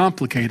picture. We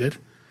complicate it.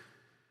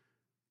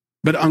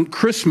 But on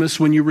Christmas,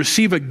 when you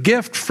receive a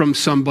gift from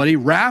somebody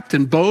wrapped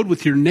and bowed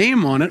with your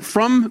name on it,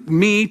 from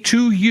me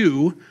to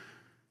you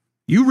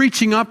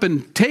reaching up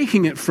and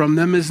taking it from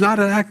them is not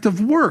an act of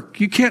work.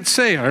 You can't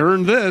say, I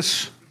earned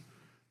this.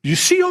 You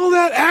see all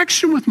that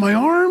action with my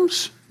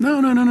arms?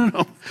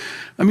 No.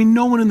 I mean,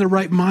 no one in their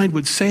right mind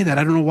would say that.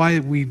 I don't know why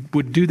we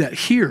would do that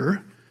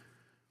here,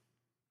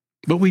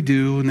 but we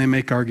do, and they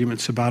make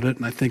arguments about it,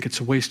 and I think it's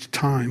a waste of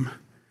time.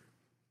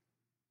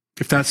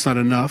 If that's not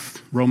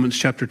enough, Romans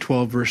chapter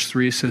 12, verse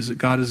 3 says that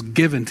God has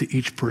given to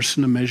each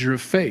person a measure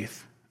of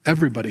faith.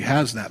 Everybody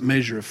has that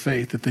measure of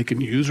faith that they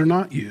can use or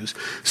not use,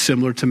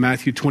 similar to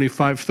Matthew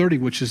 25:30,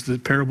 which is the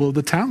parable of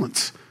the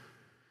talents.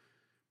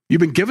 You've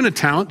been given a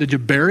talent. Did you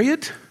bury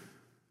it?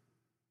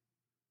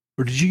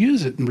 Or did you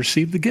use it and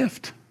receive the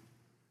gift?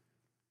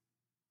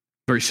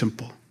 Very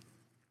simple.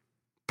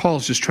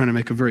 Paul's just trying to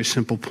make a very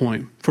simple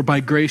point. For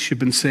by grace you've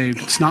been saved.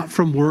 It's not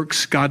from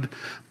works. God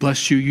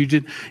bless you.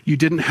 You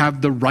didn't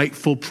have the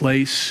rightful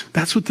place.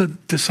 That's what the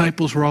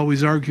disciples were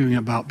always arguing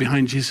about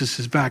behind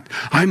Jesus' back.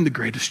 I'm the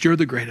greatest. You're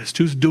the greatest.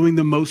 Who's doing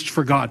the most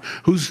for God?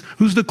 Who's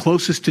the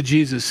closest to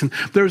Jesus? And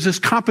there's this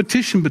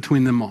competition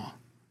between them all.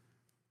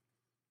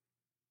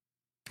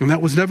 And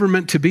that was never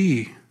meant to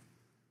be.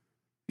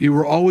 You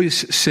were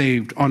always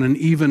saved on an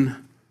even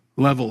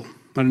level,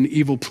 on an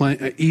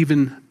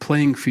even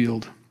playing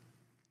field.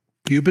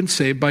 You've been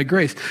saved by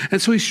grace.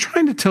 And so he's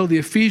trying to tell the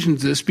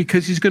Ephesians this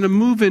because he's going to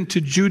move into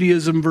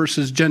Judaism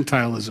versus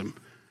Gentilism.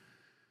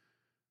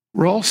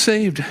 We're all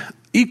saved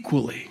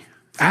equally,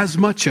 as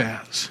much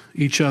as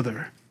each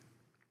other,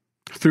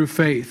 through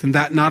faith, and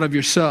that not of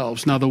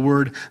yourselves. Now the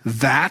word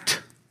that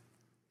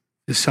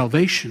is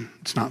salvation.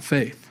 It's not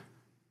faith.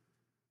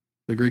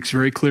 The Greek's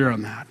very clear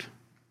on that.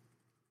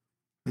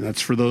 And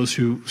that's for those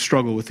who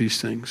struggle with these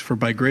things. For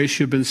by grace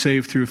you've been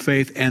saved through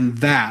faith, and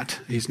that,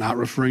 he's not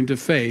referring to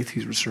faith,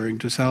 he's referring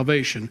to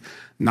salvation,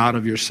 not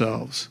of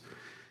yourselves.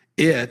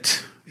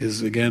 It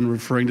is, again,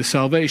 referring to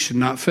salvation,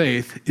 not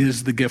faith,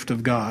 is the gift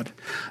of God,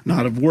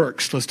 not of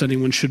works, lest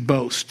anyone should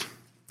boast.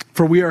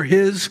 For we are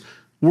his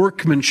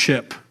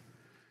workmanship,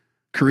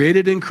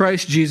 created in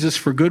Christ Jesus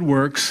for good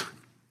works,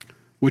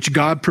 which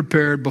God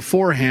prepared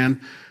beforehand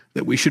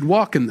that we should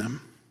walk in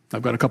them.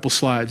 I've got a couple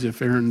slides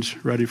if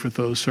Aaron's ready for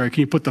those. Sorry,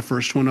 can you put the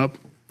first one up?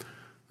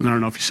 And I don't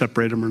know if you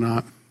separate them or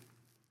not.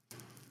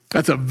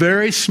 That's a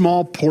very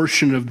small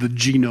portion of the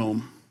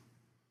genome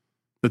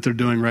that they're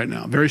doing right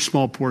now. Very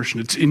small portion.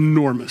 It's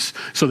enormous.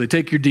 So they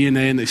take your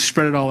DNA and they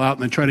spread it all out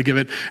and they try to give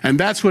it, and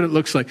that's what it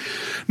looks like.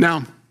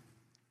 Now,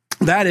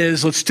 that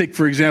is, let's take,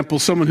 for example,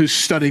 someone who's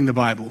studying the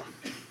Bible.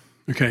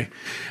 Okay,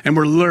 and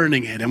we're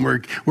learning it, and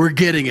we're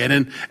getting it,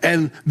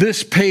 and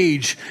this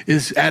page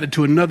is added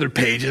to another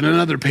page and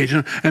another page,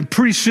 and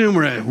pretty soon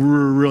we're at a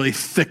really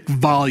thick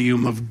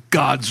volume of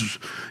God's,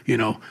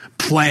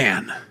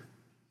 plan.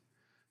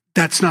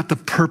 That's not the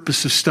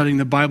purpose of studying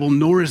the Bible,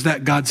 nor is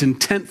that God's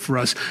intent for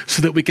us,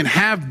 so that we can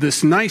have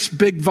this nice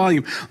big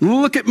volume.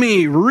 Look at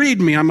me, read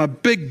me. I'm a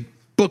big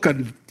book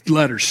of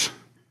letters,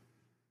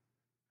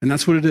 and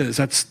that's what it is.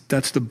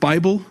 That's the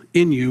Bible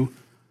in you,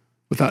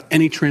 without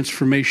any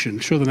transformation.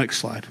 Show the next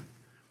slide.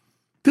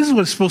 This is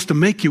what it's supposed to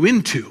make you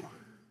into.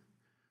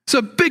 It's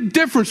a big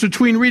difference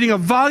between reading a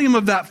volume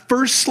of that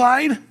first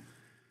slide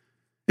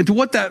and to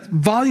what that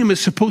volume is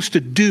supposed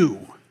to do.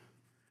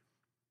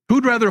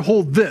 Who'd rather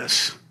hold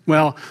this?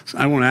 Well,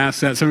 I want to ask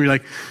that. Some of you are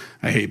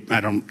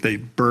like, they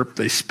burp,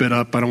 they spit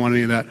up. I don't want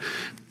any of that.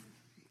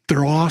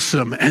 They're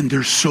awesome, and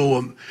there's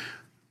so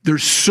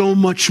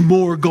much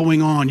more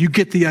going on. You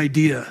get the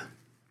idea.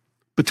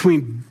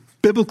 Between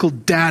biblical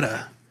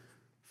data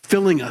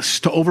filling us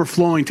to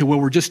overflowing to where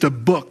we're just a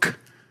book.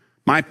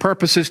 My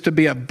purpose is to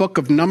be a book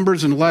of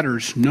numbers and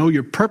letters. No,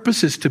 your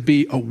purpose is to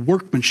be a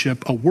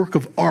workmanship, a work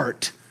of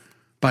art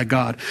by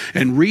God.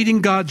 And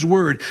reading God's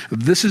word,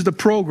 this is the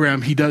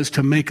program he does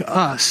to make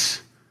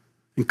us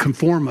and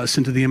conform us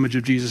into the image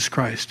of Jesus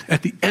Christ.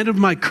 At the end of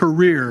my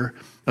career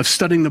of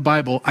studying the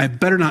Bible, I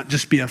better not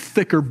just be a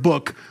thicker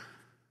book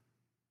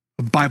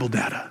of Bible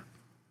data.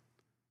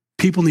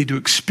 People need to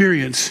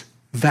experience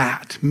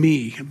that,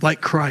 me,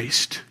 like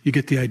Christ. You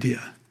get the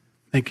idea.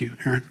 Thank you,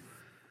 Aaron.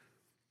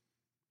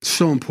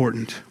 So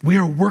important. We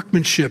are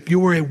workmanship.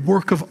 You are a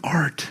work of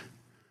art.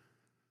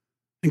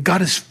 And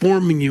God is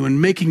forming you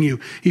and making you.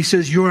 He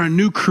says you're a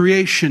new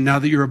creation now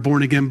that you're a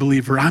born-again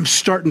believer. I'm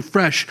starting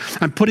fresh.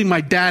 I'm putting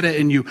my data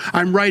in you.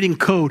 I'm writing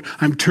code.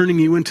 I'm turning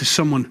you into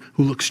someone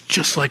who looks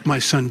just like my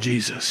son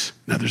Jesus.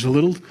 Now, there's a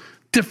little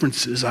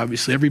differences,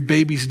 obviously. Every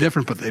baby's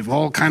different, but they've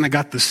all kind of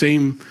got the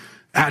same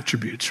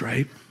attributes,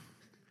 right?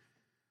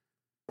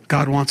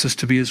 God wants us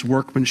to be his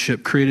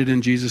workmanship, created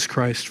in Jesus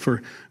Christ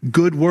for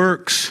good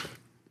works.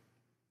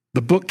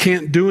 The book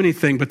can't do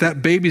anything, but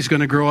that baby's going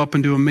to grow up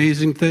and do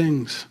amazing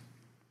things,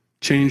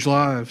 change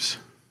lives,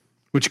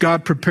 which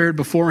God prepared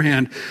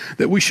beforehand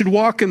that we should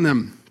walk in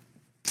them.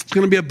 It's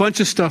going to be a bunch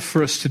of stuff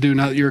for us to do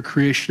now that you're a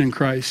creation in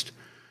Christ.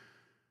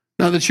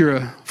 Now that you're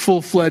a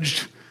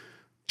full-fledged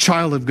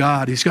child of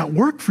God, he's got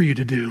work for you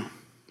to do.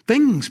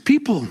 Things,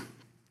 people,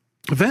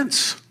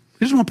 events.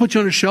 He doesn't want to put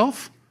you on a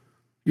shelf.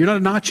 You're not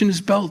a notch in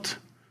his belt.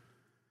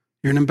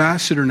 You're an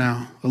ambassador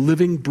now, a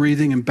living,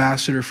 breathing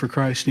ambassador for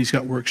Christ, and he's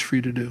got works for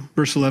you to do.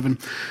 Verse 11,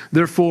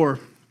 therefore,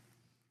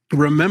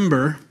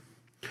 remember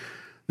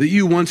that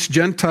you once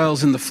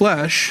Gentiles in the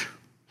flesh,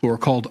 who are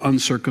called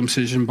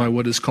uncircumcision by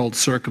what is called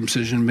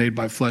circumcision made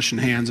by flesh and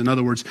hands. In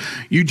other words,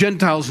 you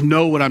Gentiles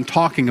know what I'm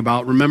talking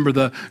about. Remember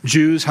the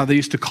Jews, how they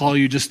used to call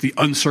you just the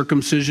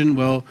uncircumcision?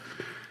 Well,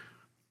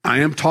 I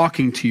am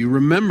talking to you.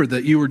 Remember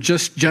that you were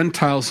just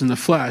Gentiles in the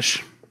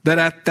flesh, that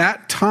at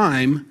that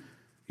time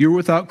you were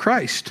without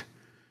Christ,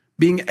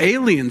 being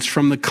aliens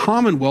from the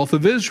commonwealth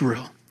of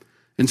Israel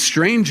and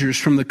strangers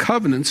from the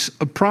covenants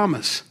of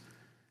promise,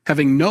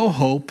 having no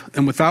hope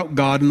and without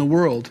God in the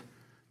world.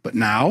 But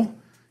now,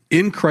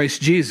 in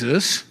Christ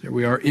Jesus, there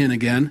we are in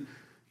again,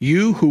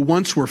 you who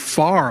once were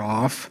far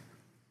off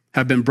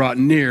have been brought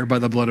near by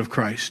the blood of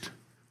Christ.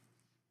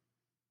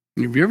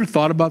 Have you ever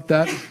thought about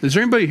that? Is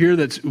there anybody here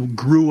that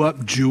grew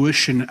up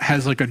Jewish and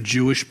has like a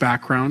Jewish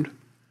background?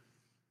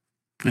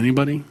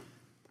 Anybody?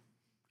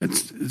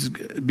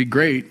 It'd be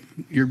great.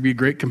 It'd be a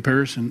great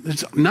comparison.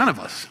 It's none of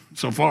us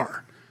so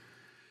far.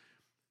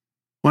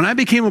 When I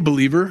became a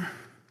believer,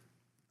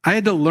 I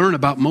had to learn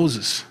about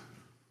Moses.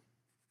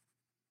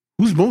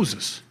 Who's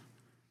Moses?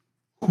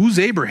 Who's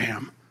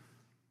Abraham?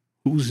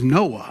 Who's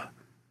Noah?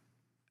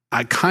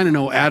 I kind of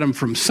know Adam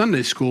from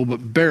Sunday school,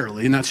 but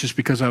barely, and that's just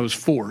because I was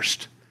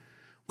forced.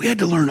 We had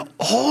to learn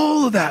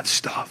all of that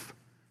stuff.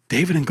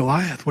 David and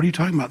Goliath, what are you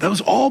talking about? That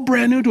was all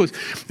brand new to us.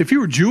 If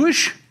you were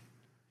Jewish,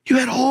 you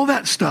had all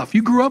that stuff.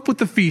 You grew up with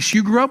the feast.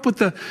 You grew up with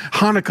the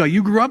Hanukkah.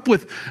 You grew up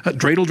with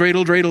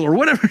dreidel, or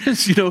whatever it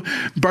is,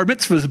 bar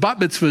mitzvahs, bat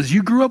mitzvahs.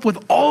 You grew up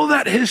with all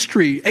that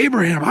history.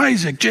 Abraham,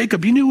 Isaac,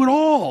 Jacob, you knew it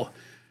all.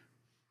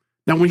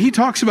 Now, when he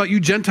talks about you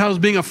Gentiles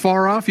being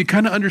afar off, you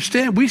kind of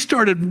understand. We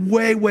started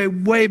way, way,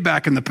 way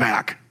back in the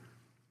pack.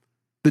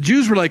 The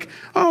Jews were like,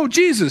 oh,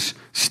 Jesus,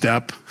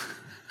 step.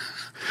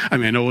 I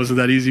mean, I know it wasn't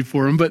that easy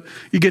for them, but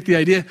you get the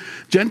idea.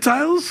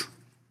 Gentiles?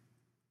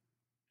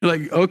 You're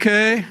like,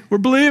 okay, we're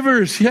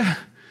believers. Yeah.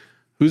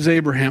 Who's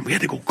Abraham? We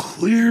had to go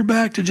clear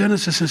back to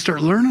Genesis and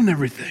start learning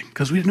everything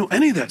because we didn't know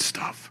any of that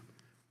stuff.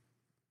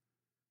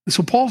 And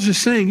so Paul's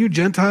just saying, you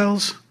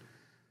Gentiles,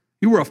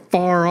 you were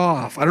afar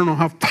off. I don't know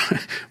how far,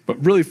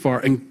 but really far.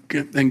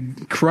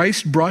 And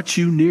Christ brought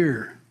you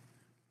near.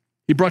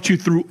 He brought you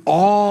through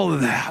all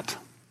of that.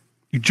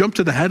 You jumped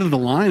to the head of the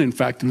line, in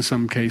fact, in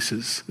some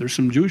cases. There's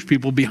some Jewish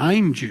people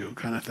behind you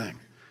kind of thing.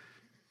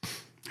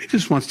 He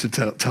just wants to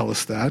tell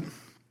us that.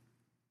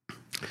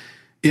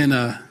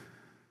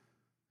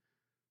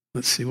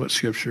 Let's see what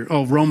scripture.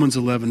 Oh, Romans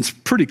 11 is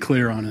pretty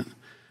clear on it.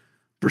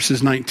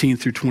 Verses 19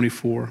 through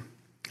 24.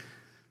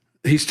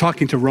 He's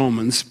talking to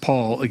Romans,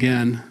 Paul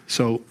again,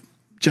 so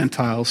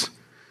Gentiles.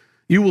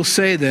 You will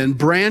say then,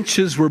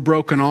 branches were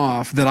broken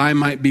off that I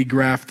might be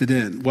grafted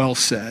in. Well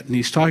said. And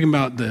he's talking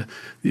about the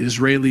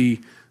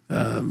Israeli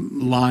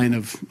line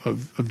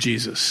of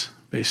Jesus,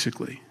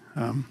 basically.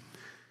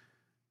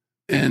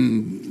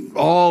 And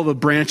all the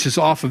branches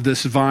off of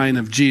this vine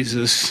of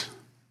Jesus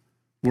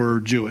were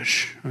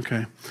Jewish,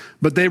 okay?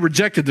 But they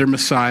rejected their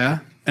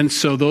Messiah, and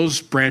so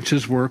those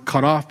branches were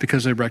cut off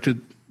because they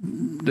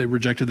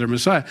rejected their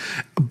Messiah.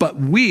 But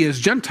we as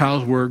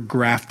Gentiles were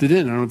grafted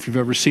in. I don't know if you've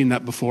ever seen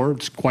that before.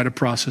 It's quite a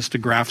process to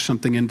graft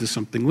something into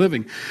something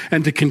living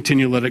and to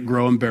continue to let it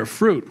grow and bear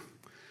fruit.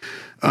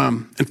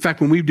 In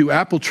fact, when we do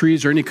apple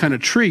trees or any kind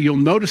of tree, you'll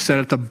notice that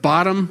at the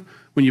bottom,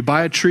 when you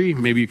buy a tree,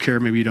 maybe you care,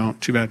 maybe you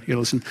don't, too bad, you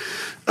listen.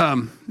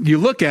 You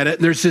look at it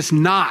and there's this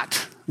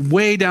knot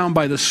way down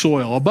by the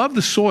soil, above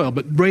the soil,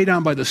 but way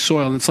down by the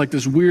soil. And it's like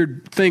this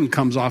weird thing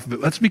comes off of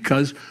it. That's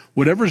because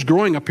whatever's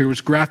growing up here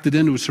was grafted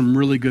into some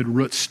really good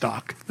root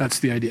stock. That's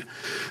the idea.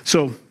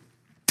 So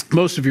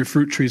most of your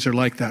fruit trees are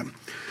like that.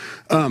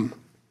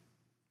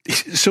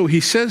 So he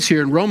says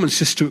here in Romans,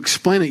 just to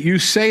explain it, you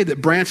say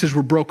that branches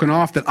were broken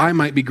off that I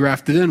might be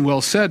grafted in.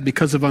 Well said,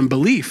 because of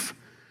unbelief,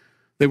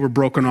 they were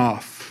broken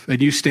off, and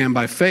you stand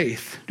by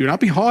faith. Do not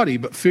be haughty,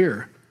 but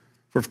fear.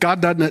 For if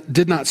God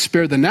did not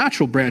spare the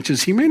natural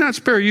branches, he may not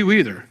spare you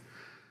either.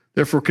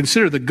 Therefore,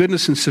 consider the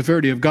goodness and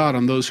severity of God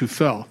on those who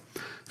fell.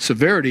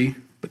 Severity,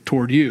 but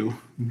toward you,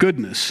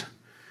 goodness.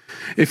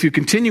 If you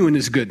continue in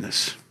his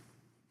goodness,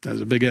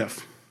 that's a big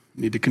if.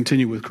 You need to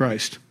continue with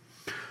Christ.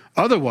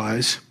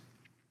 Otherwise,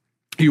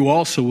 you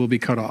also will be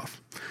cut off.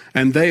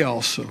 And they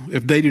also,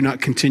 if they do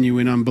not continue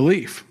in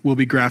unbelief, will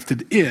be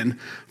grafted in,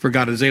 for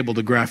God is able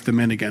to graft them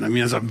in again. I mean,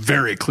 there's a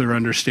very clear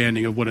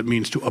understanding of what it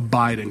means to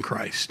abide in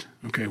Christ.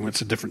 Okay, well,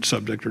 it's a different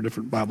subject or a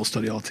different Bible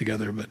study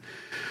altogether, but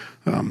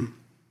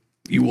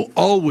you will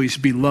always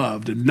be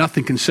loved, and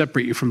nothing can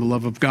separate you from the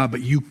love of God,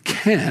 but you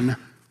can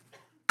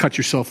cut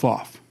yourself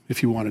off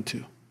if you wanted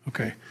to.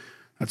 Okay,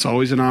 that's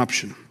always an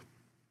option.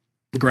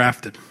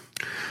 Grafted.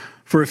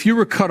 For if you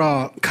were cut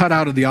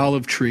out of the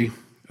olive tree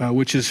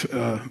which is,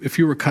 if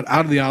you were cut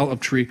out of the olive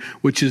tree,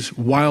 which is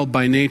wild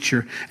by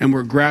nature, and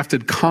were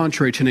grafted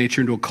contrary to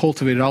nature into a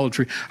cultivated olive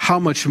tree, how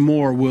much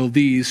more will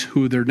these,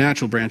 who their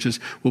natural branches,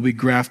 will be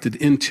grafted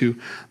into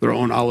their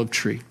own olive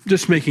tree?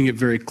 Just making it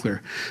very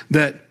clear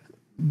that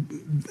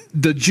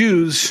the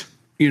Jews,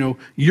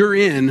 you're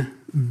in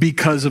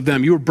because of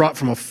them. You were brought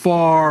from a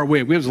far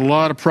away. There's a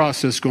lot of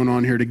process going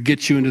on here to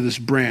get you into this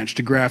branch,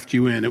 to graft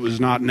you in. It was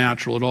not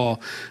natural at all.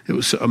 It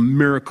was a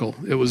miracle.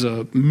 It was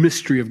a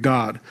mystery of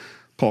God,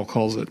 Paul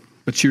calls it.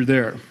 But you're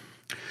there.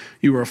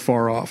 You are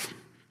far off.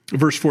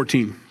 Verse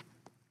 14.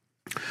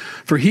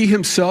 For he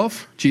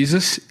himself,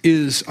 Jesus,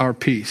 is our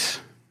peace,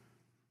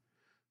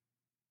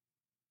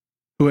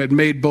 who had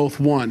made both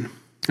one,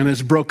 and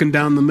has broken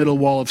down the middle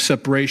wall of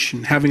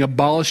separation, having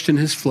abolished in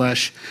his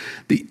flesh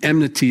the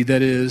enmity,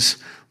 that is,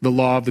 the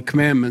law of the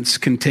commandments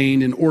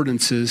contained in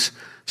ordinances,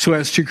 so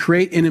as to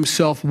create in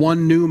himself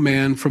one new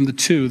man from the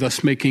two,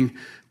 thus making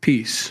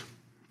peace.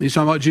 He's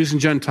talking about Jews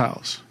and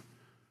Gentiles.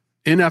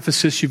 In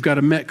Ephesus, you've got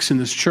a mix in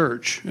this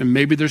church, and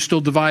maybe they're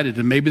still divided,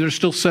 and maybe they're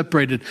still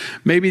separated.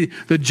 Maybe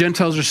the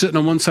Gentiles are sitting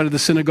on one side of the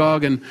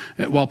synagogue, and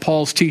while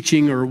Paul's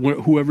teaching, or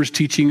whoever's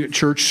teaching at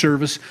church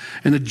service,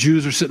 and the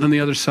Jews are sitting on the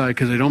other side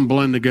because they don't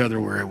blend together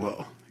very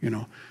well,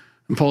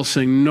 And Paul's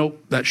saying,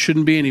 nope, that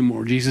shouldn't be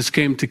anymore. Jesus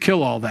came to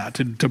kill all that,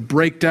 to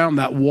break down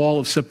that wall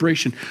of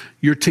separation.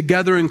 You're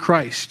together in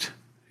Christ,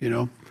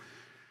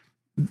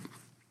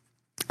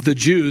 The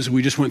Jews,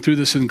 we just went through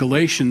this in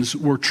Galatians,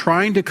 were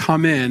trying to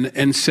come in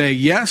and say,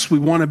 yes, we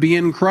want to be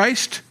in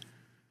Christ,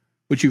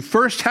 but you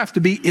first have to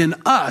be in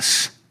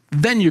us,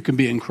 then you can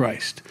be in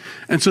Christ.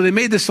 And so they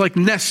made this like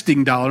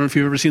nesting doll. I don't know if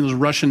you've ever seen those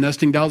Russian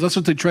nesting dolls. That's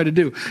what they try to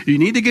do. You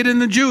need to get in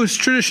the Jewish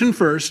tradition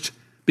first,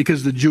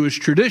 because the Jewish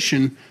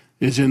tradition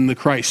is in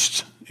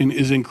Christ.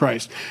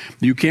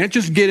 You can't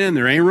just get in.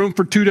 There ain't room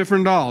for two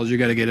different dolls. You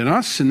got to get in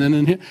us and then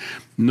in him.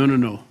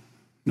 No.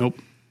 Nope.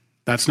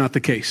 That's not the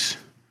case.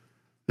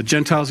 The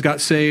Gentiles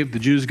got saved. The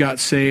Jews got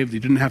saved. You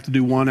didn't have to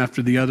do one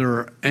after the other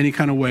or any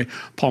kind of way.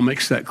 Paul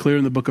makes that clear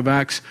in the book of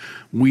Acts.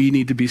 We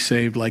need to be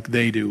saved like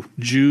they do.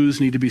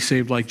 Jews need to be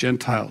saved like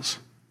Gentiles.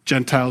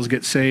 Gentiles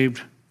get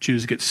saved.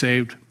 Jews get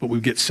saved, but we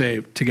get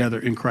saved together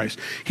in Christ.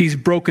 He's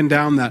broken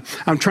down that.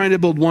 I'm trying to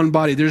build one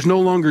body. There's no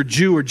longer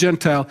Jew or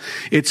Gentile.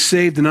 It's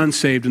saved and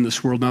unsaved in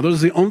this world now.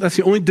 That's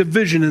the only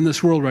division in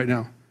this world right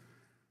now.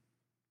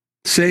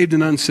 Saved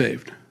and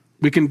unsaved.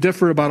 We can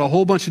differ about a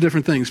whole bunch of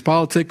different things,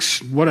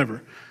 politics,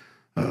 whatever.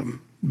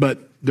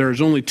 But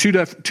there's only two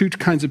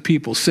kinds of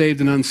people,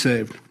 saved and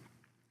unsaved.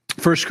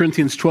 1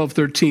 Corinthians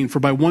 12:13, for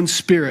by one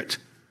Spirit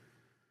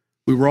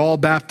we were all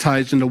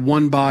baptized into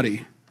one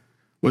body,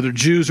 whether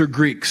Jews or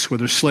Greeks,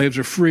 whether slaves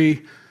or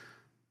free,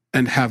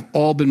 and have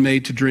all been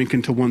made to drink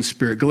into one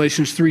Spirit.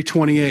 Galatians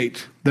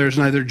 3:28, there's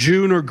neither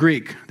Jew nor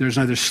Greek, there's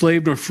neither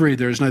slave nor free,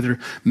 there's neither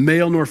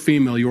male nor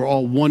female, you are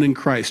all one in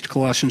Christ.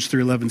 Colossians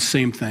 3:11,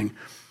 same thing.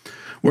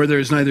 Where there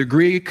is neither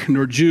Greek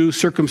nor Jew,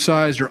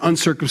 circumcised or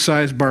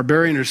uncircumcised,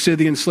 barbarian or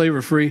Scythian, slave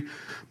or free,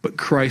 but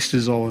Christ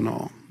is all in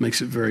all.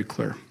 Makes it very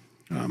clear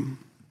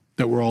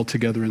that we're all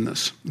together in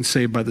this and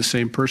saved by the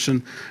same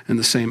person and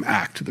the same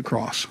act, the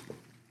cross.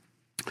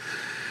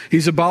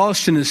 He's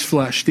abolished in his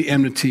flesh the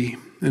enmity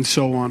and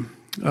so on.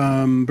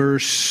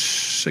 Verse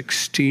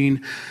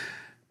 16,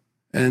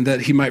 and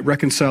that he might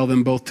reconcile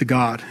them both to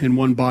God in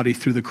one body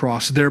through the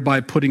cross, thereby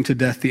putting to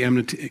death the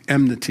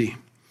enmity.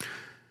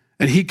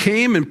 And he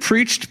came and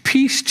preached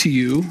peace to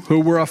you who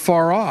were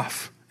afar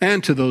off,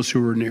 and to those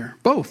who were near,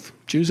 both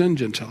Jews and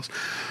Gentiles.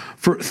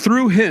 For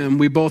through him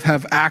we both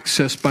have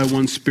access by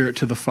one Spirit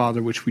to the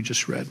Father, which we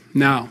just read.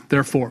 Now,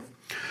 therefore,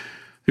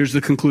 here's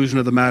the conclusion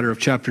of the matter of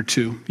chapter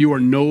 2. You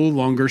are no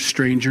longer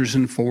strangers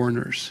and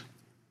foreigners,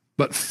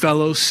 but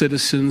fellow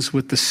citizens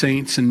with the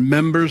saints and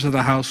members of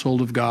the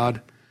household of God,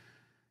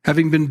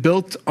 having been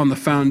built on the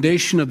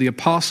foundation of the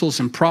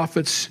apostles and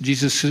prophets,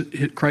 Jesus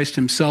Christ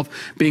himself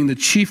being the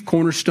chief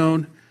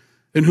cornerstone,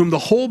 in whom the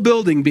whole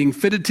building being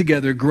fitted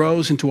together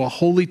grows into a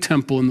holy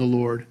temple in the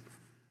Lord.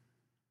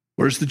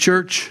 Where's the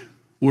church?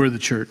 We're the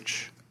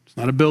church. It's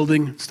not a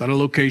building. It's not a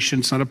location.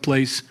 It's not a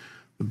place.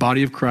 The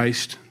body of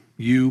Christ,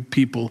 you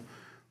people,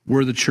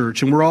 we're the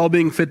church. And we're all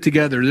being fit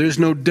together. There's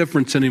no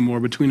difference anymore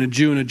between a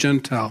Jew and a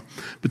Gentile,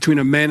 between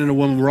a man and a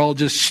woman. We're all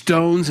just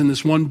stones in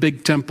this one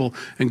big temple,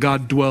 and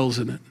God dwells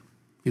in it.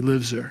 He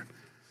lives there.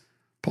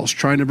 Paul's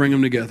trying to bring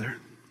them together.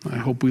 I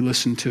hope we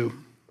listen too.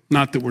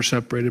 Not that we're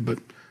separated, but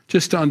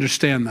just to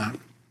understand that.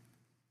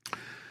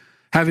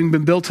 Having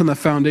been built on the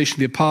foundation of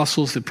the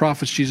apostles, the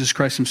prophets, Jesus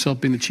Christ himself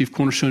being the chief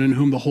cornerstone, in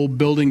whom the whole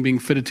building being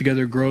fitted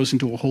together grows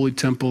into a holy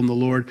temple in the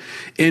Lord,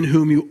 in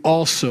whom you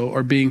also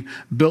are being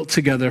built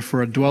together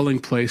for a dwelling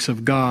place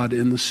of God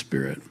in the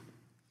Spirit.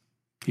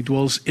 He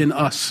dwells in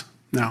us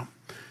now,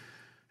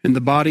 in the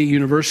body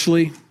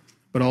universally,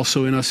 but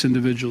also in us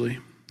individually,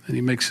 and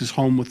he makes his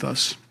home with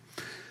us.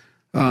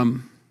 That's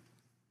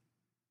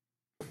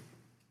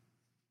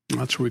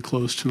where we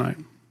close tonight.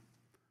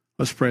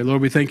 Let's pray.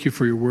 Lord, we thank you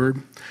for your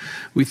word.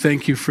 We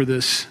thank you for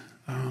this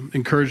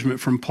encouragement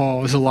from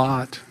Paul. It's a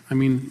lot,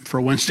 for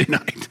a Wednesday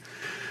night.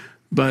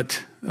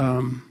 But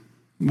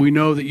We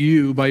know that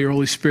you, by your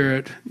Holy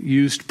Spirit,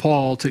 used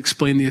Paul to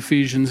explain the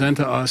Ephesians and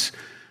to us,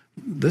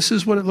 this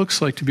is what it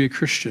looks like to be a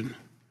Christian.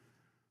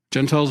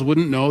 Gentiles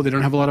wouldn't know. They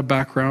don't have a lot of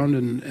background,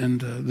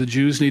 and the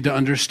Jews need to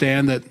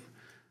understand that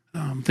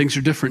things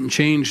are different and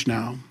changed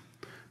now,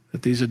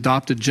 that these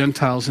adopted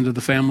Gentiles into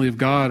the family of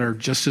God are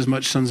just as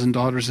much sons and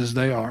daughters as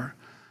they are,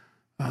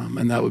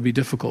 and that would be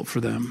difficult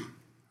for them.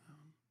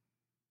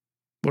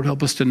 Lord,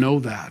 help us to know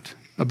that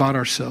about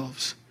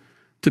ourselves,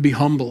 to be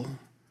humble,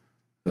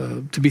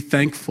 to be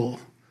thankful,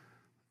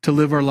 to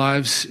live our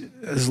lives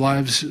as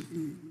lives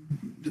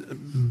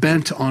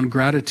bent on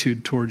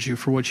gratitude towards you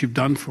for what you've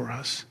done for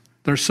us.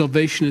 That our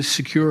salvation is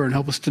secure, and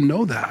help us to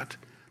know that,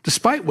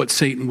 despite what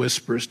Satan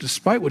whispers,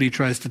 despite what he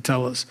tries to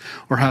tell us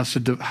or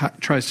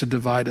tries to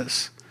divide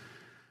us.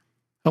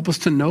 Help us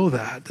to know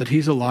that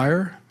he's a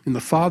liar and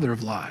the father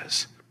of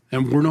lies,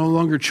 and we're no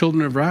longer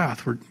children of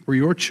wrath. We're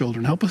your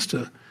children. Help us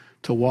to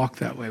walk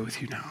that way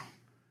with you now,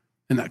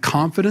 in that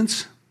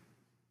confidence,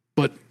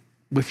 but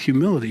with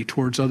humility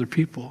towards other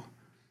people.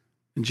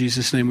 In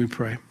Jesus' name we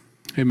pray.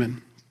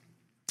 Amen.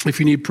 If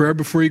you need prayer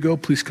before you go,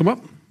 please come up.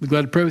 We're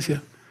glad to pray with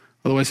you.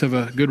 Otherwise, have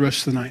a good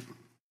rest of the night.